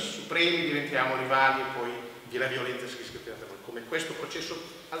amici, da supremi, diventiamo rivali, e poi la violenza si scrive come questo processo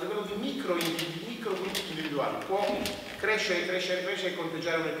a livello di micro gruppi individuali può crescere e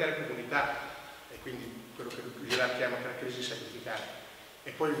conteggiare un'intera comunità, e quindi quello che Girard chiama crisi sacrificale,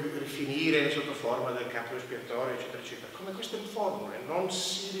 e poi rifinire sotto forma del capo espiatorio, eccetera eccetera. Come queste formule non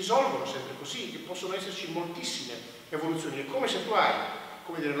si risolvono sempre così, che possono esserci moltissime evoluzioni. È come se tu hai,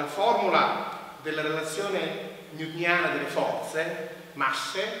 come dire, la formula della relazione newtoniana delle forze,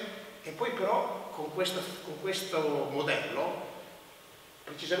 masse, e poi però con questo modello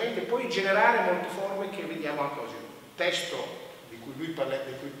precisamente poi generare molte forme che vediamo anche oggi. Il testo di cui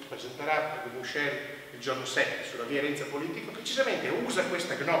presenterà Dumouchel il giorno 7 sulla violenza politica precisamente usa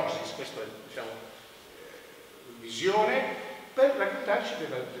questa gnosis, questa visione per raccontarci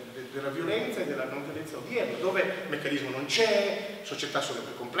della violenza e della non violenza odierna, dove il meccanismo non c'è, società sono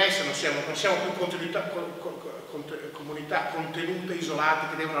più complesse, non siamo più comunità contenute,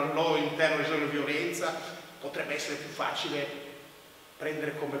 isolate, che devono al loro interno risolvere violenza. Potrebbe essere più facile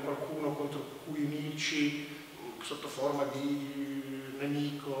prendere come qualcuno contro cui amici sotto forma di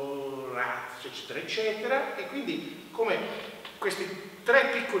nemico, razza, eccetera, eccetera, e quindi come questi tre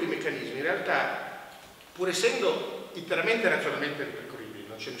piccoli meccanismi in realtà, pur essendo interamente e razionalmente ripercorribili,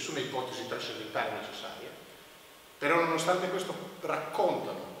 non c'è nessuna ipotesi trascendentale necessaria, però nonostante questo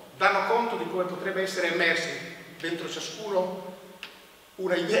danno conto di come potrebbe essere emersa dentro ciascuno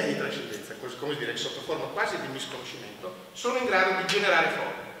una idea di trascendenza, come dire, sotto forma quasi di misconoscimento, sono in grado di generare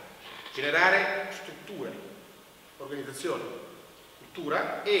forme, generare strutture, organizzazione,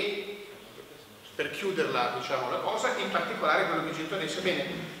 cultura e, per chiuderla, diciamo, la cosa, in particolare quello che Gento adesso bene,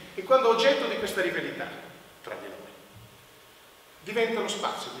 e quando oggetto di questa rivalità tra di noi diventano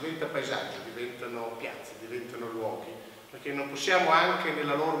spazio, diventa paesaggio, diventano piazze, diventano luoghi, perché non possiamo anche nel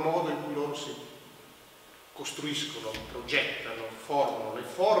loro modo in cui loro si costruiscono, progettano, formano le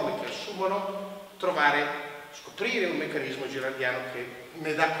forme che assumono, scoprire un meccanismo girardiano che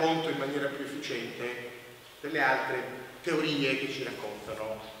ne dà conto in maniera più efficiente delle altre teorie che ci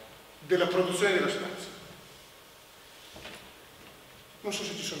raccontano della produzione dello spazio. Non so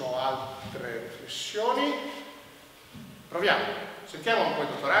se ci sono altre riflessioni. Proviamo, sentiamo un po' i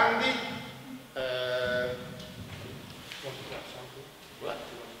dottorandi.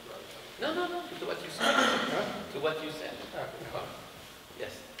 No, to what you said. To what you said.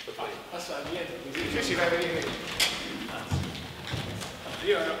 Yes, Passo alla mia così. Sì, vai a venire.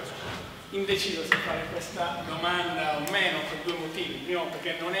 Io ero indeciso se fare questa domanda o meno per due motivi. Primo,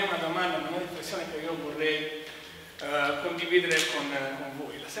 perché non è una domanda, ma una riflessione che io vorrei condividere con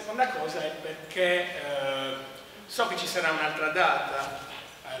voi. La seconda cosa è perché so che ci sarà un'altra data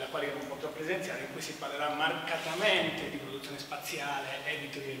alla quale io non potrò presenziare, in cui si parlerà marcatamente di produzione spaziale e di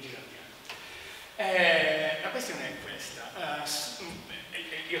teoria girardiana. La questione è questa.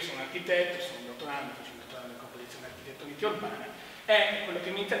 Io sono architetto, sono un dottorando, faccio un dottorato in composizione architettonica urbana, e quello che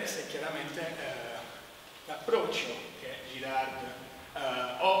mi interessa è chiaramente l'approccio che Girard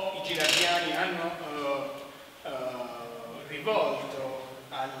o i girardiani hanno rivolto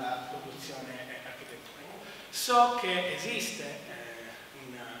alla produzione architettonica. So che esiste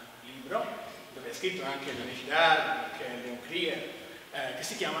un libro dove è scritto anche René Girard, che è René Girard, che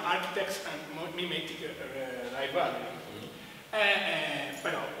si chiama Architects and Mimetic Rivalry.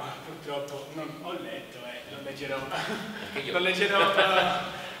 Però purtroppo non ho letto e lo leggerò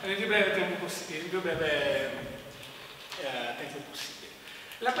nel più breve tempo possibile.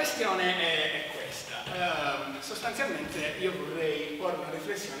 La questione è questa. Sostanzialmente io vorrei porre una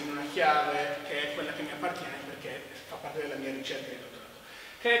riflessione in una chiave che è quella che mi appartiene perché fa parte della mia ricerca di dottorato,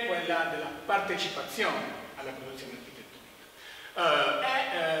 che è quella della partecipazione alla produzione architettonica.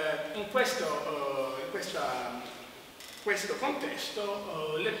 In questo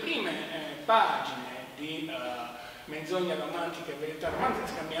contesto le prime pagine di Menzogna romantica e verità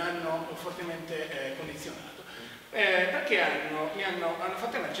romanzesca mi hanno fortemente condizionato, perché mi hanno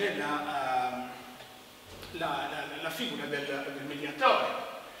fatto emergere la figura del mediatore,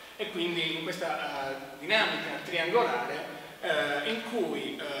 e quindi in questa dinamica triangolare in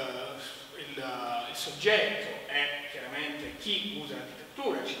cui il soggetto è chiaramente chi usa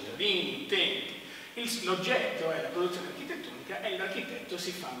l'architettura, cittadini, utenti, l'oggetto è la produzione architettonica e l'architetto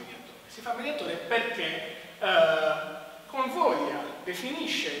si fa mediatore. Si fa mediatore perché convoglia,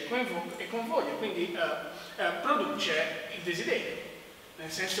 definisce e convoglia, quindi produce il desiderio,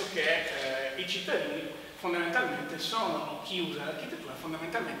 nel senso che i cittadini fondamentalmente sono chi usa l'architettura,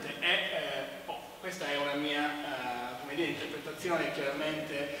 fondamentalmente questa è una mia interpretazione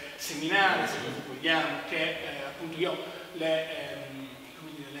chiaramente seminale, se così vogliamo, che appunto io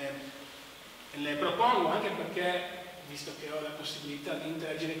le propongo anche perché, visto che ho la possibilità di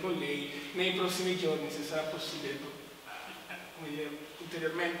interagire con lei, nei prossimi giorni, se sarà possibile,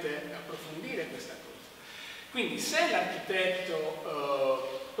 ulteriormente approfondire questa cosa. Quindi se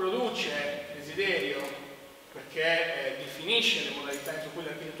l'architetto produce desiderio perché definisce le modalità entro cui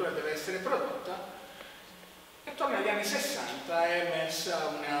l'architettura deve essere prodotta, attorno agli anni 60 è emersa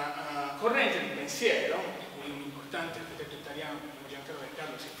una corrente di pensiero, di cui un importante architetto italiano come Giancarlo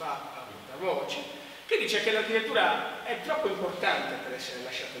Riccardo si fa portavoce, che dice che l'architettura è troppo importante per essere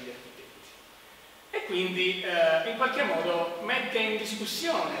lasciata agli architetti e quindi in qualche modo mette in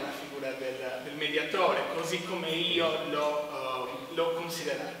discussione la figura del mediatore così come io l'ho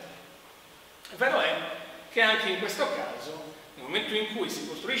considerata. Vero è che anche in questo caso, nel momento in cui si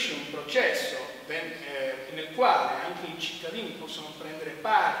costruisce un processo nel quale anche i cittadini possono prendere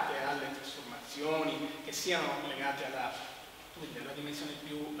parte alle trasformazioni che siano legate alla dimensione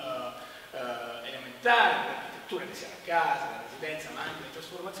più elementare dell'architettura, che sia la casa, la residenza, ma anche le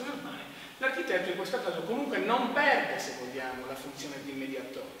trasformazioni urbane, l'architetto in questo caso comunque non perde, se vogliamo, la funzione di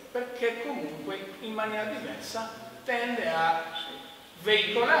mediatore, perché comunque in maniera diversa tende a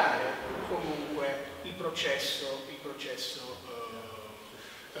veicolare comunque il processo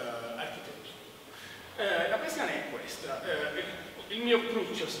architettonico. La questione è questa, il mio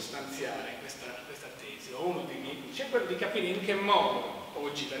cruccio sostanziale in questa tesi, o uno dei miei cruci, è quello di capire in che modo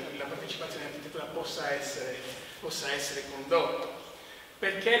oggi la partecipazione all'architettura possa essere condotta,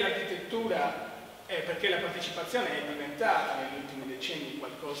 perché l'architettura perché la partecipazione è diventata negli ultimi decenni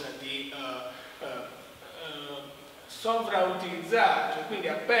qualcosa di sovrautilizzato, cioè quindi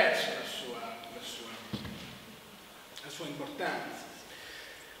ha perso la sua importanza.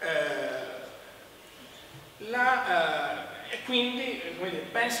 E quindi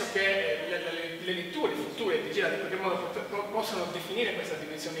penso che le letture future di Girard in qualche modo possano definire questa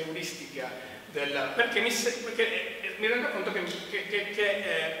dimensione euristica perché mi rendo conto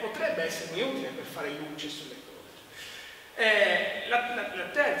che potrebbe essermi utile per fare luce sulle cose. La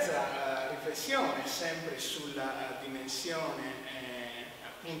terza riflessione, sempre sulla dimensione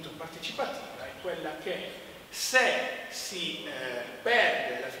appunto partecipativa, è quella che se si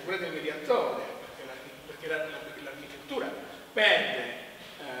perde la figura del mediatore, perché l'architettura perde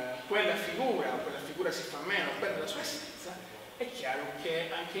quella figura si fa meno, perde la sua essenza, è chiaro che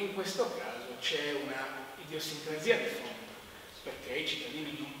anche in questo caso c'è una idiosincrasia di fondo, perché i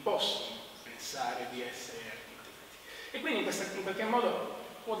cittadini non possono pensare di essere architetti. E quindi in qualche modo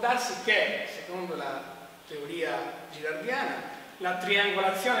può darsi che, secondo la teoria girardiana, la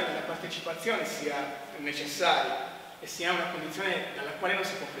triangolazione della partecipazione sia necessaria e sia una condizione dalla quale non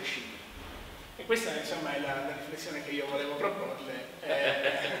si può prescindere. E questa insomma è la riflessione che io volevo proporle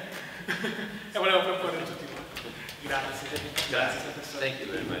e volevo proporre a tutti voi. Grazie. Thank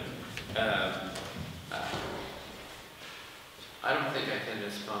you very much. I don't think I can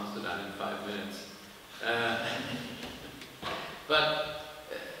respond to that in 5 minutes. But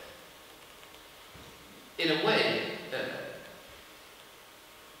in a way,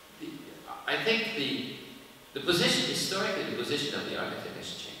 I think the position, historically, the position of the architect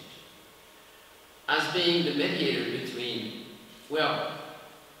has changed. As being the mediator between, well,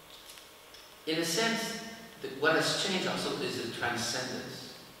 in a sense, what has changed also is the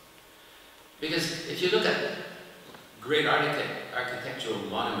transcendence. Because if you look at great architectural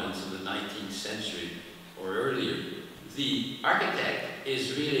monuments of the 19th century or earlier, the architect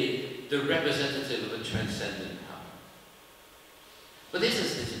is really the representative of a transcendent power. But this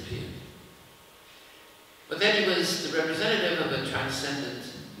has disappeared. But then he was the representative of a transcendent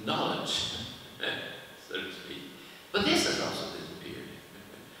knowledge, so to speak. But this has also disappeared,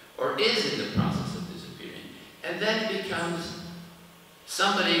 or is in the process of disappearing. And then he becomes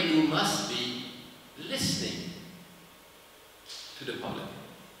somebody who must be listening to the public.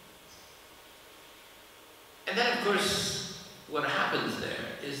 And then, of course, what happens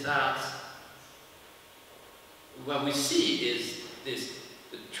there is that what we see is this,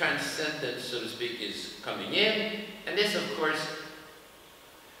 the transcendence, so to speak, is coming in. And this, of course,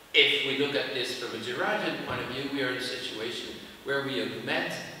 if we look at this from a Girardian point of view, we are in a situation where we have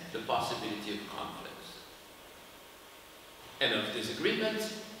met the possibility of conflicts and of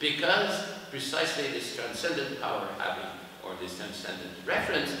disagreements, because precisely this transcendent power having, or this transcendent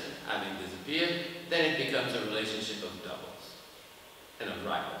reference having disappeared, then it becomes a relationship of doubles and of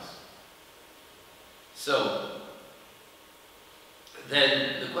rivals. So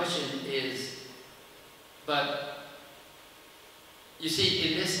then the question is, but you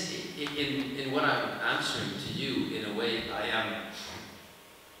see, in this, in what I'm answering to you, in a way, I am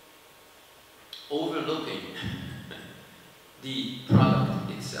overlooking the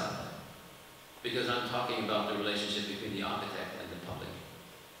product itself, because I'm talking about the relationship between the architect and the public.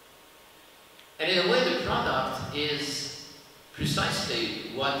 And in a way, the product is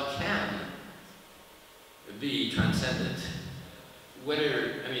precisely what can be transcendent.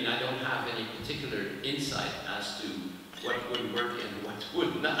 Whether, I mean, I don't have any particular insight as to what would work and what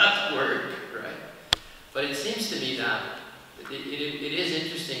would not work, right? But it seems to me that it is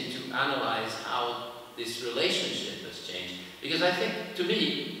interesting to analyze how this relationship has changed. Because I think, to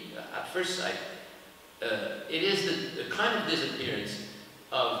me, at first sight, it is the kind of disappearance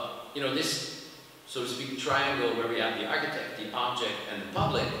of, you know, this, so to speak, triangle where we have the architect, the object, and the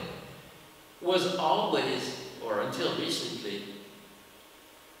public, was always, or until recently,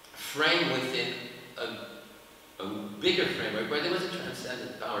 framed within a bigger framework where there was a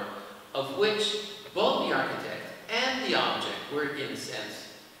transcendent power, of which both the architect and the object were, in a sense,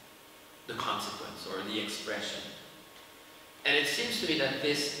 the consequence or the expression. And it seems to me that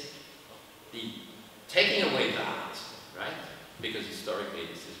this, the taking away that, right? Because historically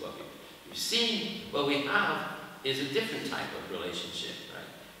this is what we've seen, what we have is a different type of relationship, right?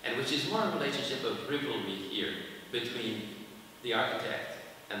 And which is more a relationship of rivalry here between the architect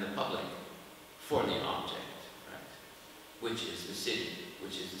and the public for the object, right? Which is the city,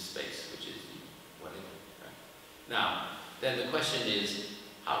 which is the space, which is the whatever, right? Now, then the question is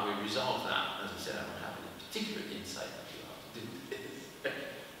how we resolve that. As I said, I don't have any particular insight into how to do this.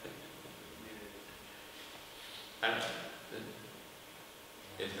 I don't know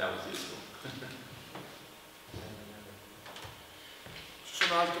if that was useful. Ci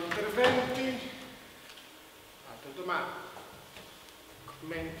sono altri interventi? Altre domande?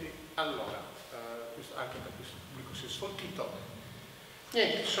 Commenti? Allora, anche per questo pubblico si è sfoltito.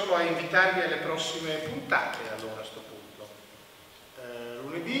 Niente, solo a invitarvi alle prossime puntate allora a questo punto.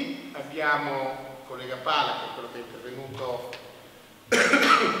 Lunedì abbiamo il collega Pala, che è quello che è intervenuto,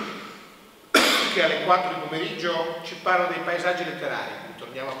 che alle 4 di pomeriggio ci parla dei paesaggi letterari, quindi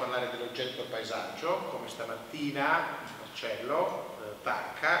torniamo a parlare dell'oggetto paesaggio, come stamattina Marcello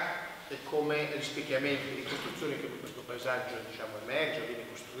Tacca, e come rispecchiamenti di costruzione che questo paesaggio, diciamo, emerge, viene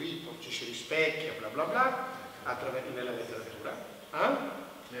costruito, ci si rispecchia, bla bla bla, nella letteratura.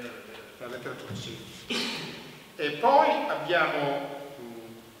 Nella letteratura, sì. E poi abbiamo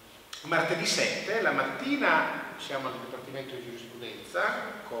martedì 7, la mattina siamo al Dipartimento di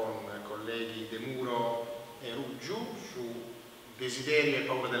Giurisprudenza con colleghi De Muro e Ruggiu su desiderio e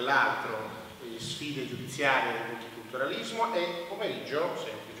paura dell'altro, sfide giudiziarie del multiculturalismo, e pomeriggio,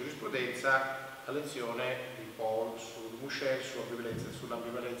 sempre giurisprudenza, la lezione di Paul su Dumouchel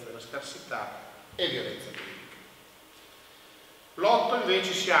sull'ambivalenza della scarsità e violenza politica. L'8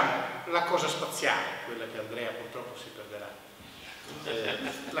 invece siamo la cosa spaziale, quella che Andrea purtroppo si perderà.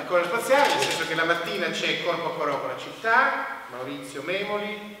 La cosa spaziale, nel senso che la mattina c'è corpo a corpo la città, Maurizio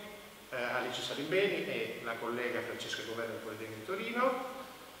Memoli, Alice Salimbeni e la collega Francesca Governo del Politecnico di Torino,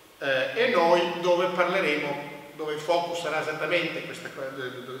 e noi dove parleremo, dove il focus sarà esattamente questa cosa.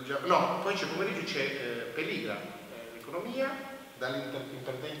 No, poi c'è pomeriggio c'è Peligra, l'economia,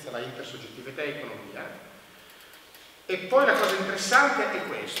 dall'interdipendenza alla intersoggettività e economia. E poi la cosa interessante è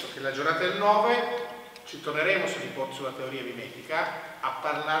questo, che la giornata del 9 ci torneremo sulla teoria mimetica a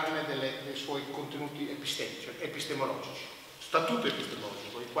parlarne dei suoi contenuti epistemologici, statuto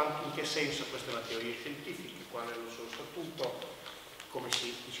epistemologico, in che senso questa è una teoria scientifica, qual è il suo statuto, come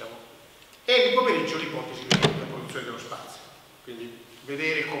si, diciamo, e il pomeriggio l'ipotesi della produzione dello spazio. Quindi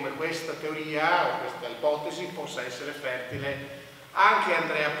vedere come questa teoria o questa ipotesi possa essere fertile anche,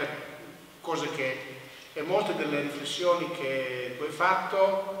 Andrea, per cose che, e molte delle riflessioni che tu hai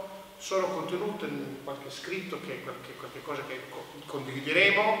fatto sono contenute in qualche scritto, qualche cosa che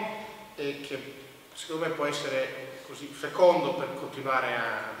condivideremo e che secondo me può essere così fecondo per continuare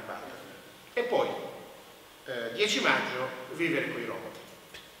a dibattere. E poi 10 maggio, vivere con i robot.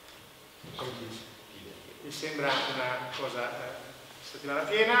 Mi sembra una cosa settimana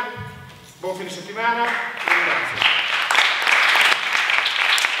piena. Buon fine settimana, grazie.